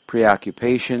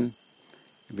preoccupation,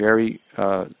 very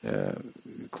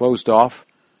closed off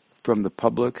from the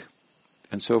public,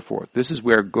 and so forth. This is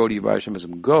where Gaudiya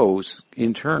Vaishnavism goes,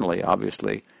 internally,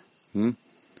 obviously.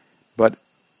 But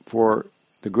for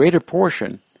the greater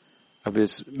portion of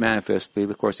his manifest,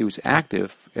 of course, he was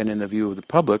active and in the view of the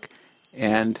public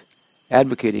and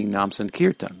advocating Nam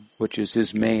Sankirtan, which is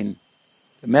his main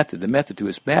method, the method to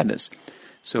his madness.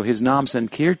 So his Nam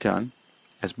Sankirtan,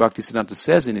 as Bhaktisiddhanta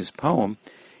says in his poem,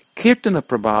 Kirtana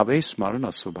Prabhave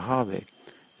Smarana Subhave,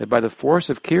 that by the force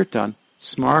of Kirtan,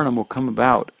 Smaranam will come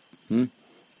about,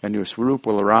 and your Swarup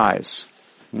will arise.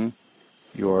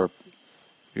 Your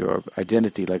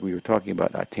identity, like we were talking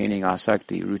about, attaining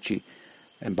asakti, ruchi,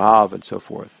 and bhav, and so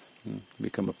forth.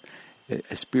 Become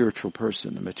a spiritual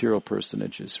person, a material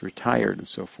personage is retired, and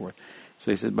so forth.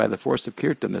 So he said, by the force of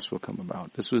kirtan, this will come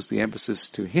about. This was the emphasis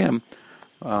to him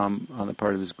on the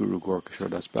part of his guru, Gaura Kishore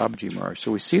Das Babaji Maharaj.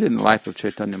 So we see it in the life of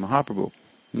Chaitanya Mahaprabhu,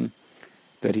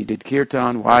 that he did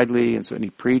kirtan widely, and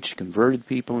he preached, converted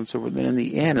people, and so forth. Then in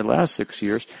the end, in the last 6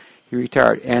 years, he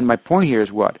retired. And my point here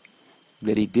is what?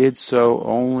 That he did so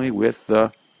only with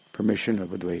the permission of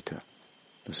Advaita.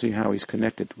 You see how he's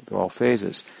connected with all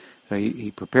phases. So he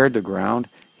prepared the ground,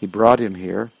 he brought him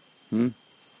here. In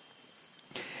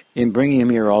bringing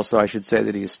him here also, I should say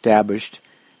that he established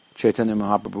Chaitanya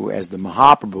Mahaprabhu as the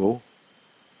Mahaprabhu,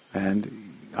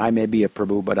 and I may be a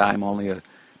Prabhu, but I'm only a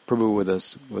Prabhu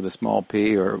with a small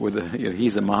p, or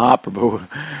he's a Mahaprabhu,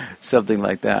 something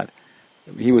like that.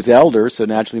 He was elder, so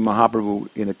naturally Mahaprabhu,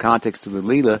 in the context of the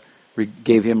Leela,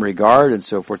 gave him regard and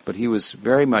so forth, but he was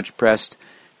very much pressed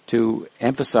to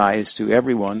emphasize to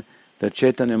everyone that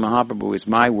Chaitanya Mahaprabhu is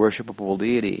my worshipable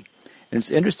deity. And it's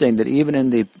interesting that even in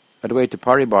the Advaita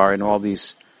Paribar and all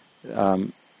these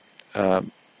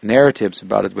narratives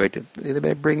about Advaita,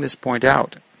 they bring this point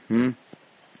out.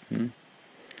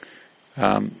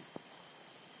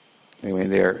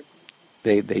 Anyway,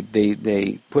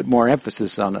 they put more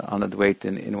emphasis on Advaita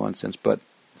in one sense, but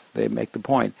they make the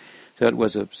point. So it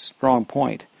was a strong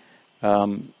point.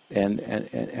 And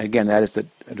again, that is that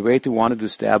Advaita wanted to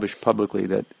establish publicly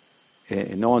that,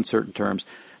 in no uncertain terms,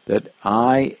 that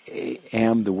I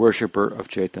am the worshipper of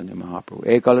Chaitanya Mahaprabhu.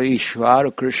 Ekala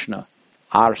Ishvara Krishna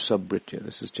Ar Sabritya.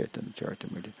 This is Chaitanya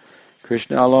Charitamrita.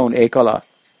 Krishna alone, Ekala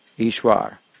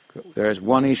Ishwar. There is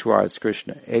one Ishwar, it's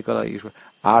Krishna. Ekala Ishwar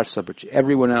Ar Sabritya.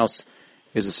 Everyone else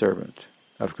is a servant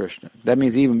of Krishna. That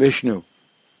means even Vishnu,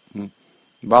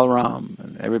 Balaram,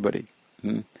 and everybody.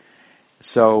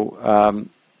 So,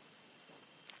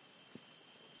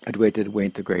 Advaita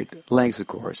went to great lengths, of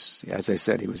course. As I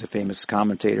said, he was a famous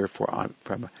commentator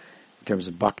from in terms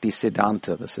of Bhakti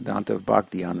Siddhanta, the Siddhanta of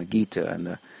Bhakti on the Gita and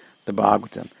the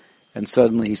Bhagavatam. And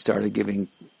suddenly he started giving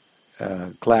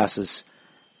classes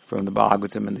from the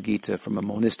Bhagavatam and the Gita from a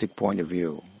monistic point of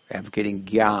view, advocating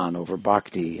Gyan over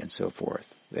Bhakti and so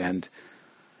forth. And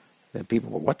then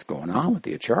people were, what's going on with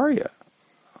the Acharya?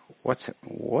 What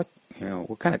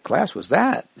kind of class was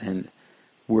that? And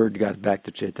word got back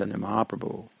to Chaitanya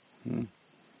Mahaprabhu.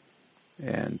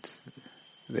 And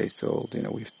they told,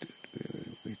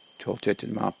 we told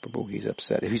Chaitanya Mahaprabhu he's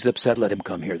upset. If he's upset, let him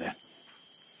come here then.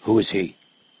 Who is he?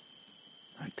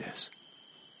 Like this.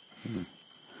 And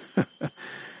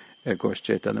of course,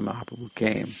 Chaitanya Mahaprabhu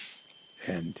came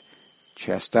and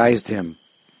chastised him,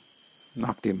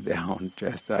 knocked him down,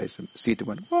 chastised him. Sita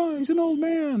went, oh, he's an old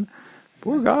man.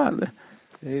 Poor God.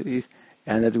 And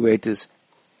Advaita's,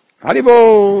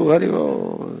 Haribo,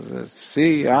 Haribo.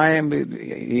 See,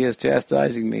 he is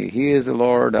chastising me. He is the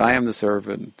Lord, I am the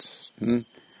servant. In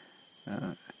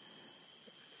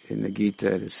the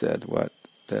Gita it is said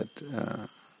that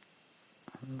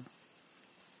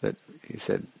he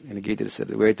said, in the Gita it said,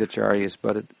 Advaita Acharya is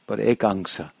but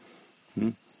ekangsa.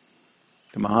 The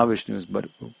Mahavishnu is but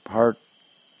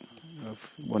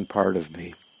one part of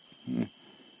me.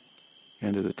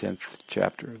 End of the 10th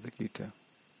chapter of the Gita.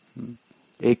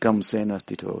 Ekam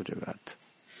senastito jagat.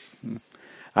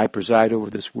 I preside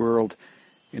over this world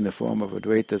in the form of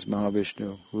Advaita's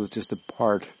Mahavishnu, who is just a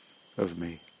part of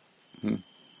me.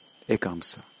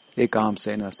 Ekamsa. Ekam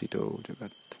senastito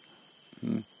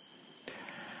jagat.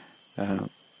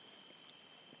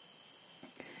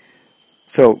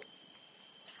 So,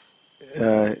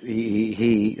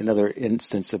 he another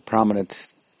instance of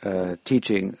prominent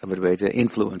teaching of Advaita,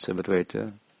 influence of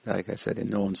Advaita. Like I said, in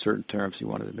no uncertain terms, he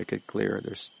wanted to make it clear.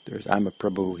 There's I'm a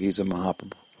Prabhu, he's a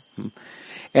Mahaprabhu.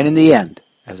 And in the end,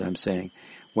 as I'm saying,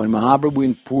 when Mahaprabhu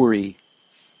in Puri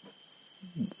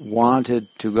wanted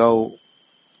to go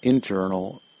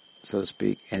internal, so to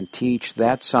speak, and teach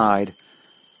that side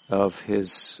of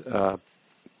his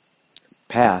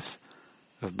path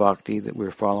of bhakti that we're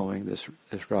following, this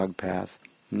rag path,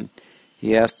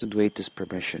 he asked Advaita's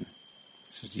permission.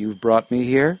 He says, you've brought me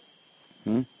here,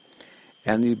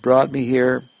 and you brought me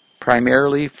here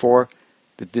primarily for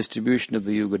the distribution of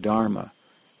the Yuga Dharma.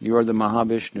 You are the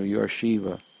Mahavishnu, you are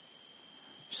Shiva.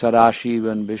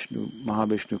 Sadashiva and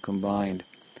Mahavishnu combined.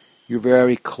 You're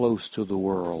very close to the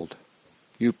world.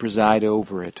 You preside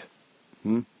over it.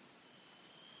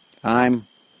 I'm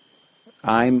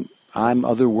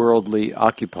otherworldly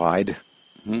occupied.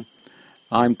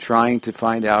 I'm trying to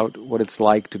find out what it's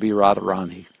like to be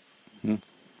Radharani.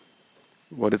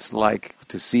 What it's like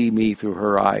to see me through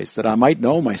her eyes, that I might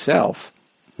know myself.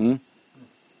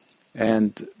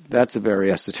 And that's a very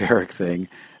esoteric thing.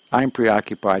 I'm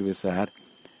preoccupied with that.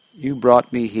 You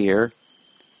brought me here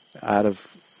out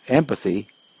of empathy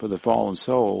for the fallen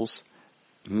souls,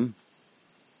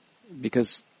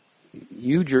 because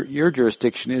your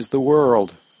jurisdiction is the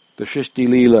world, the Shrishti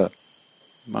Leela.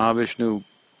 Mahavishnu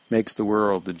makes the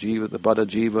world, the Jiva, the Buddha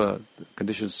Jiva, the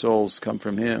conditioned souls come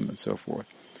from him, and so forth.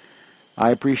 I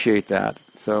appreciate that.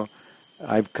 So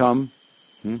I've come,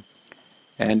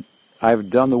 and I've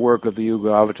done the work of the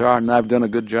Yuga Avatar, and I've done a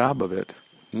good job of it.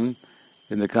 In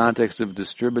the context of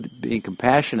being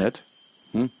compassionate,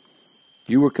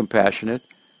 you were compassionate,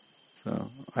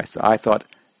 so I thought,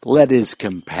 let his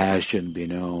compassion be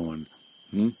known.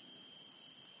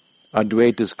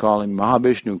 Advaita's calling,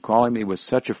 Mahavishnu calling me with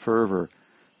such a fervor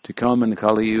to come in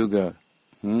Kali Yuga.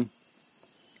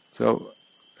 So,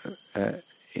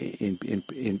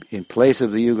 in place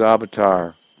of the Yuga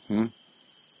Avatar,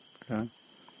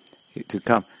 to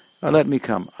come, let me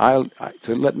come.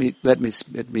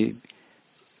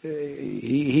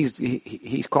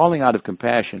 He's calling out of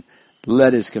compassion.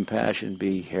 Let his compassion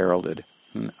be heralded.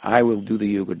 I will do the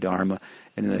Yuga Dharma,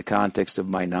 and in the context of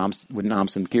my Nam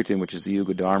Sankirtan, which is the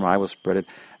Yuga Dharma, I will spread it.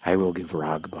 I will give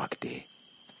Rag Bhakti.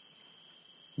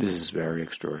 This is very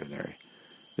extraordinary.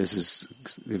 This is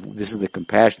the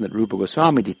compassion that Rupa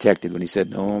Goswami detected when he said,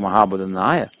 "No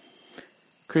Mahabodhanaya,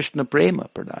 Krishna Prema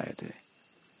Pradayate."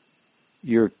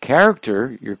 Your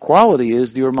character, your quality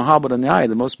is your Mahabodhanaya,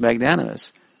 the most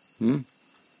magnanimous.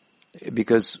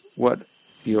 Because what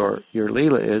your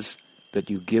Leela is, that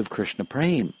you give Krishna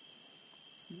Prem.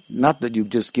 Not that you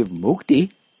just give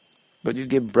Mukti, but you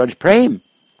give Braj Prem.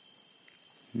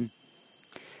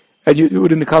 And you do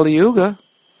it in the Kali Yuga,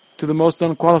 to the most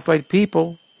unqualified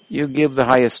people, you give the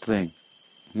highest thing.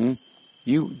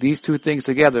 These two things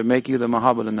together make you the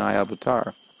Mahabodhanaya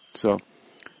avatar. So,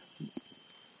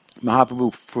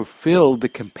 Mahaprabhu fulfilled the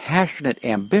compassionate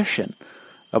ambition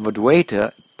of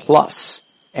Advaita plus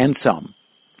and some.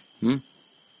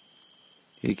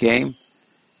 He came,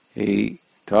 he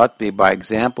taught me by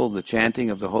example the chanting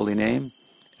of the holy name,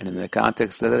 and in the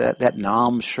context of that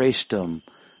Nam Shreshtam,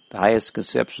 the highest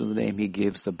conception of the name, he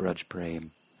gives the Braj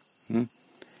Prem.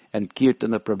 And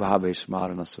Kirtana Prabhave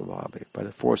Smarana Svabhave. By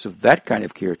the force of that kind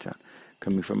of kirtan,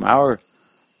 coming from our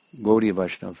Gaudiya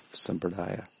Vaishnava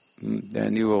Sampradaya,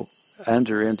 then you will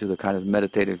enter into the kind of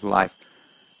meditative life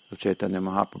of Chaitanya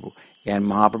Mahaprabhu. And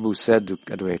Mahaprabhu said to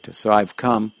Advaita, so I've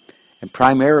come, and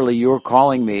primarily your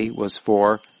calling me was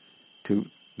to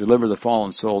deliver the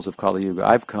fallen souls of Kali Yuga.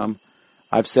 I've come,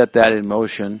 I've set that in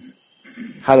motion.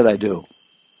 How did I do?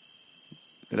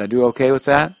 Did I do okay with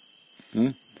that?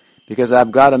 Because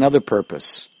I've got another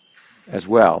purpose as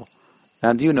well.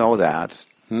 And you know that.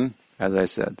 As I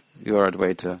said, you're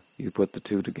Advaita, you put the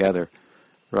two together,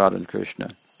 Radha and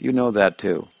Krishna. You know that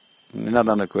too. You're not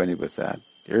unacquainted with that.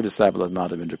 You're a disciple of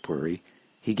Madhavendra Puri.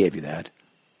 He gave you that.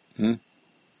 You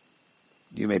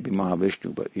may be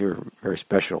Mahavishnu, but you're a very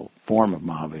special form of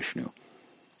Mahavishnu.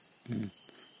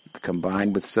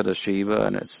 Combined with Sadashiva,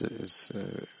 and it's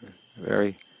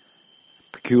very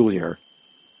peculiar.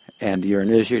 And you're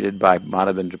initiated by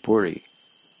Madhavendra Puri.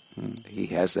 He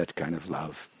has that kind of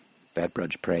love, that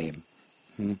Braj Prem.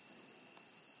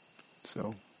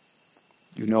 So,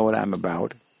 you know what I'm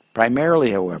about.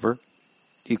 Primarily, however,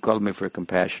 you called me for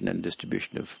compassion and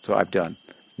distribution of, so I've done.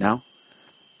 Now,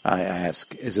 I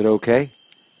ask, is it okay?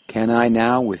 Can I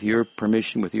now, with your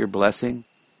permission, with your blessing,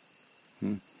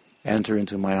 enter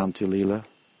into my Antya Leela?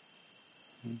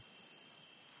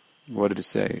 What did it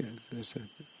say?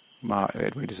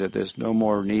 Advaita said, there's no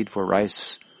more need for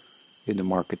rice in the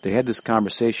market. They had this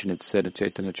conversation, it said in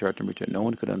Chaitanya Charitamrita, no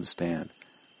one could understand.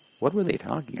 What were they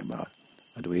talking about?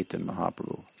 Advaita and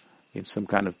Mahaprabhu. In some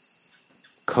kind of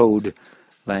code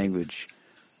language.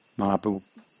 Mahaprabhu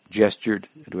gestured.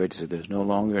 Advaita said, there's no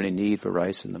longer any need for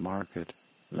rice in the market.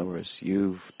 In other words,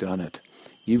 you've done it.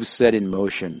 You've set in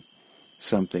motion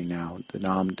something now. The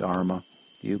Nam Dharma,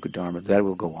 the Yuga Dharma, that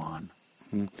will go on.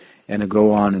 And it'll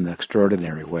go on in an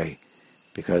extraordinary way.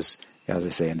 Because, as I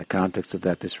say, in the context of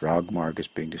that, this Rag Marg is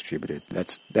being distributed.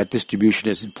 That distribution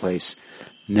is in place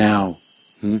now.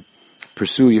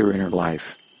 Pursue your inner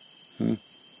life.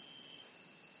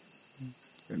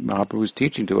 Mahaprabhu's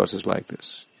teaching to us is like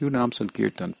this. Do Nam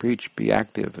Sankirtan, preach, be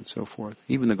active, and so forth.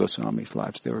 Even the Goswamis'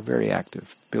 lives, they were very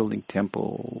active, building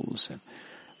temples and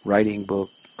writing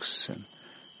books and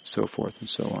so forth and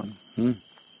so on.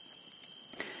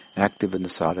 Active in the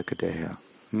sadhaka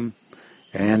deha.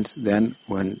 And then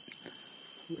when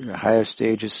the higher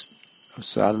stages of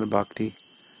sadhana bhakti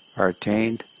are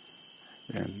attained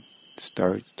and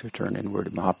start to turn inward,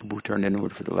 Mahaprabhu turned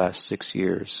inward for the last 6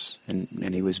 years, and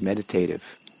he was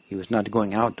meditative. He was not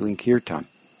going out doing kirtan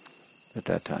at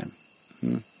that time,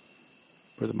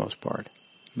 for the most part.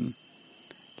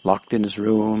 Locked in his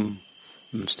room,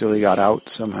 and still he got out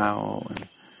somehow,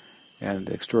 and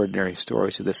the extraordinary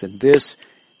stories of this. And this,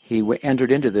 he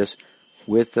entered into this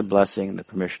with the blessing and the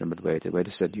permission of Advaita.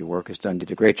 Advaita said, your work is done, you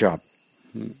did a great job.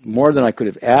 More than I could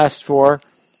have asked for.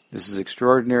 This is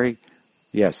extraordinary.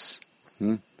 Yes.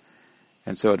 And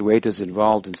so Advaita is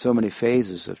involved in so many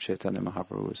phases of Chaitanya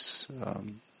Mahaprabhu's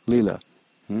Leela.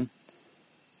 And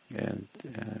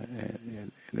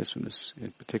this one is,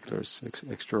 in particular, is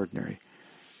extraordinary.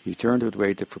 He turned to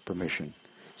Advaita for permission.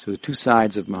 So the two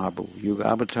sides of Mahaprabhu, Yuga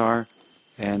Avatar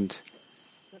and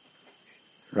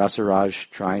Rasaraj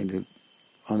trying to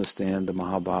understand the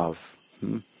Mahabhav.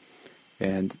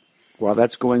 And while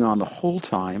that's going on the whole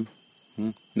time,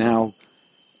 now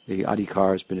the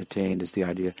adhikar has been attained, is the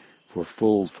idea for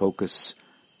full focus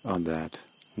on that.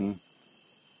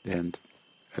 And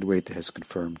Advaita has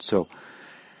confirmed. So,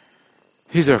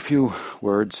 these are a few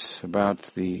words about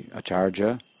the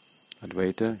Acharya,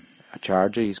 Advaita.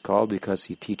 Acharya he's called because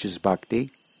he teaches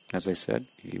bhakti. As I said,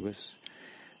 he was,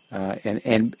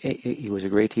 and he was a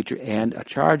great teacher. And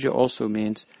Acharya also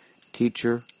means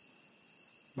teacher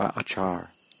by achar.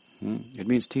 It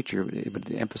means teacher, but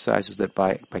it emphasizes that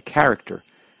by character,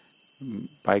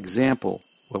 by example,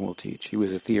 one will teach. He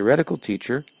was a theoretical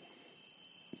teacher,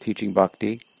 teaching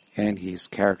bhakti, and his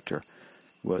character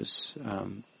was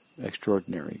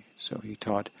extraordinary. So he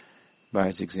taught by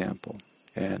his example.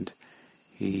 And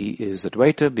he is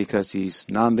Advaita because he's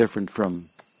non-different from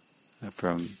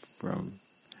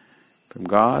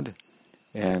God,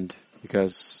 and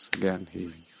because, again,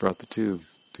 he brought the two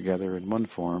together in one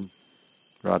form,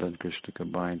 Radha and Krishna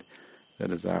combined.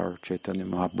 That is our Chaitanya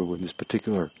Mahaprabhu in this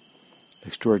particular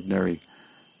extraordinary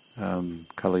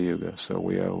Kali Yuga. So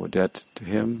we owe a debt to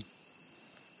him,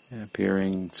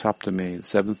 appearing Saptami, the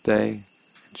 7th day, in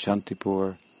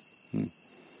Shantipur,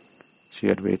 Shri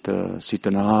Advaita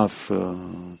Sitanath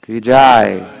Ki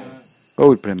Jai.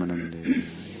 Gaur Premanande.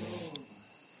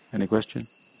 Any question?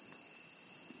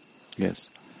 Yes.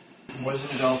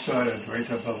 Wasn't it also at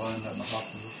Advaita Bhavan that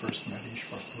Mahaprabhu first met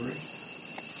Ishwar Puri?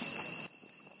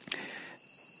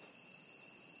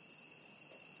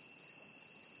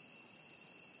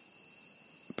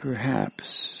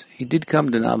 Perhaps. He did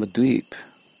come to Navadvip,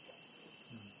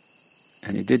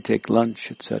 and he did take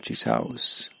lunch at Sachi's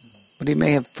house. But he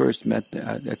may have first met,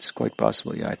 that's quite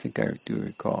possible, yeah, I think I do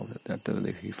recall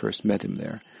that he first met him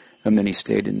there. And then he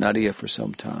stayed in Nadia for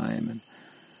some time, and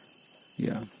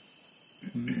yeah.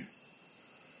 Mm.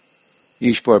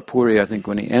 Ishwar Puri, I think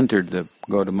when he entered the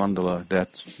Gauda Mandala,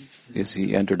 that is,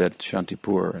 he entered at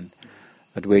Shantipur, and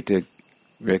Advaita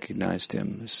recognized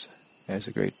him as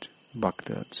a great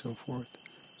bhakta and so forth.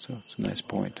 So it's a nice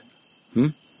point.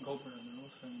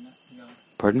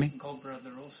 Pardon me?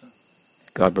 Godbrother also.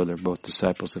 Godbrother, both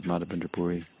disciples of Madhavendra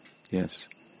Puri. Yes.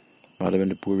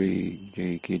 Madhavendra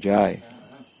Puri Ki Jai.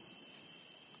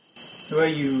 The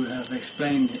way you have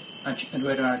explained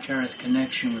Advaita Acharya's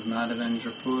connection with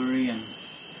Madhavendra Puri and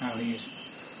how he's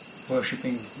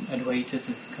worshipping Advaita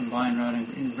to combine rather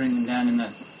and bring them down in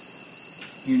that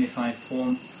unified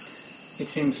form, it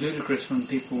seems ludicrous when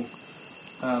people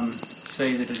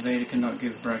say that Advaita cannot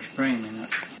give Braj Prem.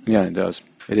 Yeah, it does.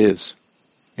 It is.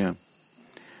 Yeah.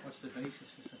 What's the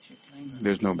basis for such a claim?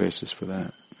 There's no basis for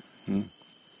that. No.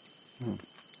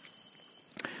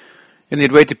 In the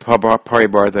Advaita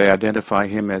Paribar, they identify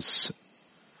him as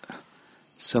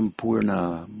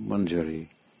Sampurna Manjari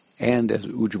and as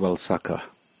Ujjwal Saka.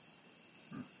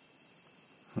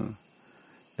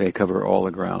 They cover all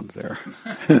the ground there.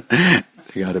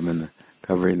 They got him in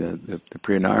covering the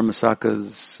Priyanarma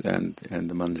Sakas and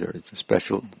the Manjari. It's a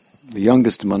special, the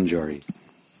youngest Manjari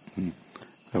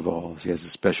of all. He has a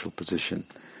special position.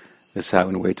 That's how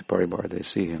in Advaita Paribar they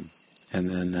see him. And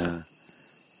then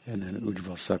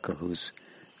Ujjwal Saka, who's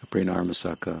a Priyanarma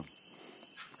Saka,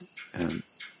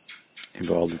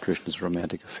 involved in Krishna's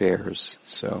romantic affairs.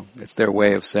 So it's their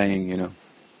way of saying,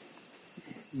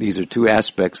 these are two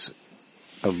aspects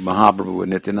of Mahaprabhu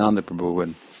and Nityananda Prabhu,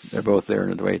 and they're both there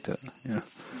in Advaita.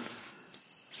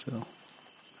 So,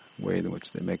 way in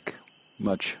which they make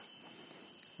much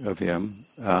of him.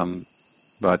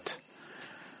 But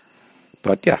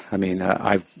yeah, I mean,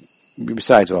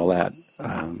 besides all that,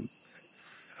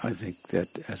 I think that,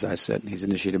 as I said, he's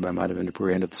initiated by Madhavendra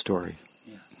Puri, end of the story.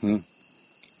 Yeah.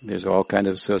 There's all kinds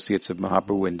of associates of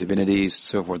Mahaprabhu and divinities and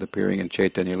so forth appearing in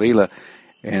Chaitanya Leela,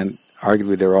 and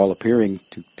arguably they're all appearing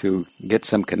to get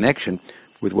some connection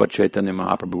with what Chaitanya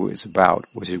Mahaprabhu is about,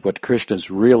 which is what Krishna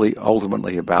is really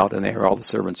ultimately about, and they are all the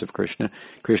servants of Krishna.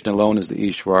 Krishna alone is the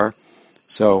Ishwar.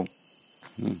 So,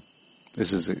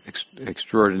 this is an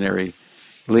extraordinary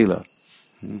Leela.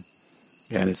 And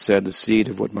it's said the seed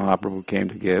of what Mahaprabhu came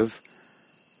to give,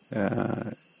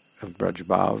 of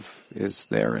Brajbhav, is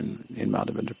there in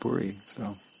Madhavendra Puri.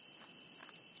 So,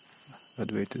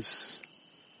 Advaita is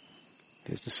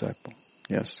his disciple.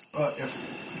 Yes?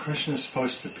 If Krishna is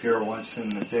supposed to appear once in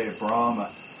the day of Brahma,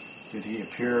 did he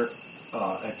appear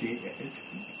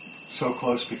so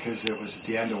close because it was at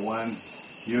the end of one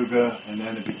yuga and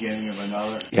then the beginning of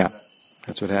another? Yeah,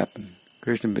 that's what happened.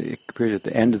 Krishna appears at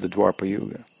the end of the Dwapara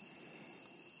Yuga.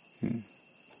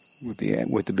 With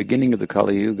the beginning of the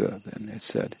Kali Yuga, then it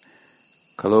said,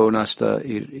 Kalo Nasta, what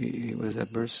is that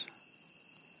verse?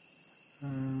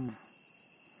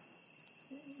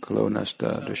 Kalo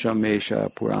Nasta, Dashamesha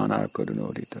Purana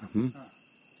Kodunodita.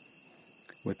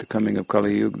 With the coming of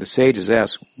Kali Yuga, the sages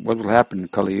ask, what will happen in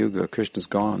Kali Yuga? Krishna's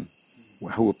gone.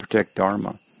 Who will protect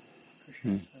Dharma?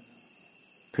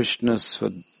 Krishna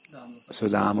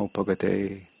Swadamo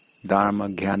Pagate Dharma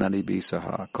Jnanani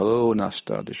Bisaha Kalo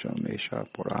Nasta Dishamesha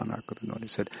Purana Kodunodita. He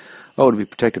said, to be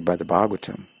protected by the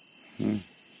Bhagavatam.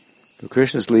 So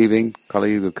Krishna's leaving,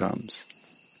 Kali Yuga comes.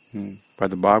 By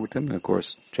the Bhagavatam, and of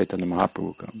course Chaitanya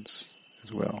Mahaprabhu comes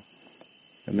as well.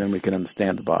 And then we can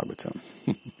understand the Bhagavatam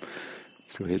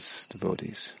through his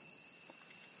devotees.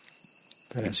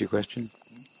 That answer your question?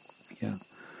 Yeah.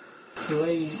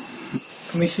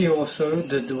 Can we see also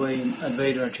that the way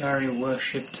Advaita Acharya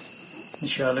worshipped the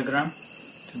Shalagram?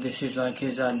 So this is like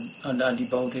his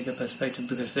Adibhaudika perspective,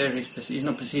 because there he's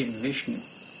not perceiving Vishnu,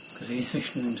 because he's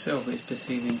Vishnu himself, he's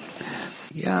perceiving...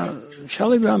 Yeah,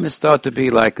 Shaligram is thought to be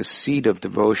like a seed of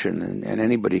devotion, and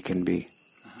anybody can be,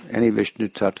 any Vishnu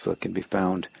Tattva can be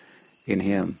found in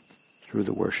him through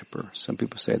the worshipper. Some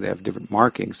people say they have different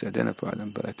markings to identify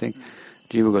them, but I think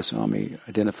Jiva Goswami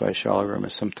identifies Shaligram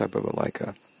as some type of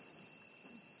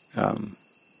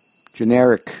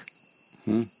generic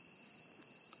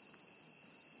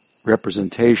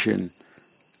representation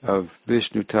of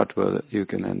Vishnu Tattva that you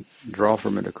can then draw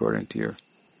from it according to your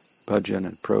bhajan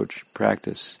and approach,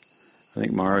 practice. I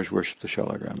think Maharaj worshipped the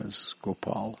shalagram as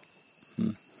Gopal.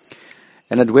 And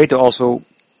Advaita also,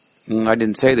 I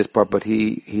didn't say this part, but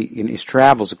he in his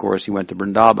travels, of course, he went to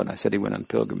Vrindavan. I said he went on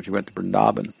pilgrimage. He went to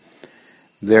Vrindavan.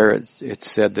 There it's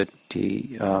said that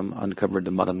he uncovered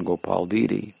the Madan Gopal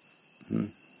deity,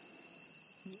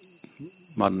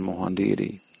 Madan Mohan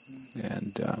deity,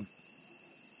 and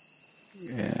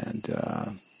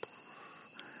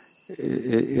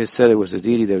it said it was a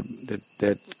deity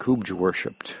that Kubj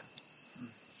worshipped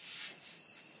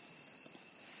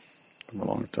from a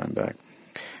long time back.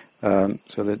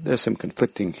 So there's some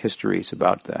conflicting histories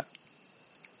about that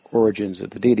origins of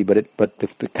the deity, but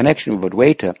the connection of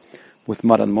Advaita with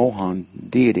Madan Mohan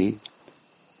deity,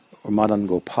 or Madan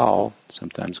Gopal,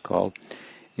 sometimes called,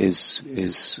 is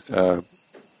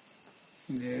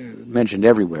mentioned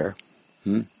everywhere,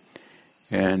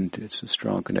 and it's a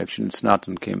strong connection.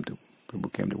 Sanatana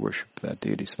Prabhu came to worship that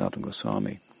deity, Sanatana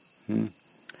Goswami, who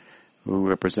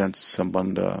represents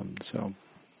Sambandha. So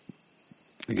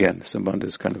again, Sambandha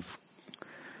is kind of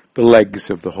the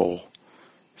legs of the whole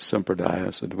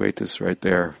sampradaya. So Advaita's right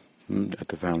there at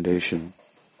the foundation,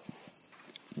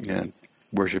 and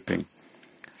worshipping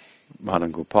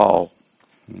Madan Gopal.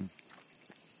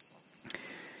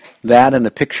 That and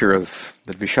the picture of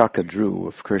that Vishaka drew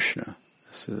of Krishna,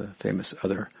 this is a famous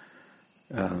other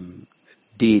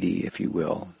deity, if you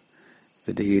will.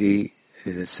 The deity,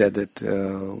 it is said that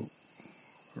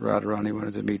Radharani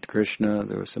wanted to meet Krishna.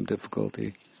 There was some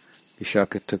difficulty.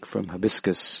 Vishaka took from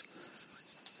hibiscus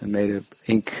and made of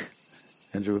ink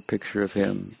and drew a picture of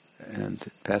him and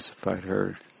pacified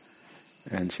her.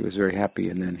 And she was very happy,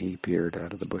 and then he appeared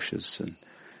out of the bushes and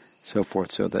so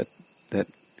forth, so that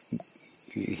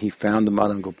he found the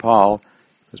Madan Gopal,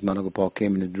 because Madan Gopal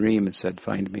came in a dream and said,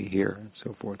 "Find me here," and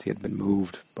so forth. He had been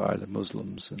moved by the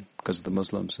Muslims, and because of the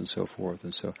Muslims and so forth.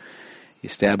 And so he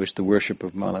established the worship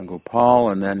of Madan Gopal,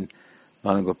 and then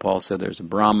Madan Gopal said, "There's a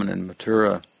Brahmin in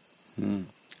Mathura.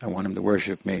 I want him to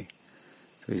worship me.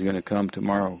 So he's going to come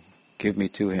tomorrow. Give me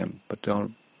to him, but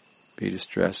don't be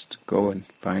distressed. Go and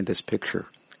find this picture.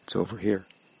 It's over here."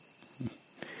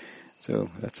 So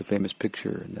that's a famous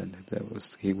picture, and then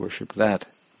he worshipped that,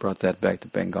 brought that back to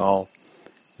Bengal.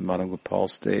 The Madan Gopal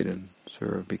stayed, and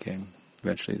Sura became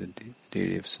eventually the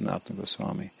deity of Sanatana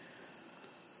Goswami.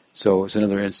 So it's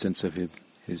another instance of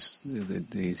his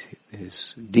deity,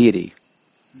 his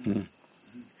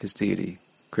deity,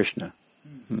 Krishna,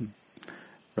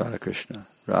 Radha Krishna,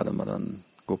 Radha Madan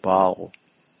Gopal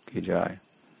ki jai.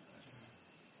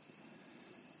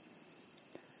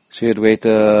 Shri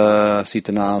Advaita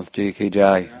Sitanath Ji ki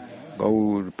jai.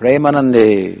 Gaur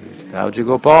Premanande Tauji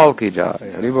Gopal ki jai.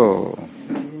 Haribo.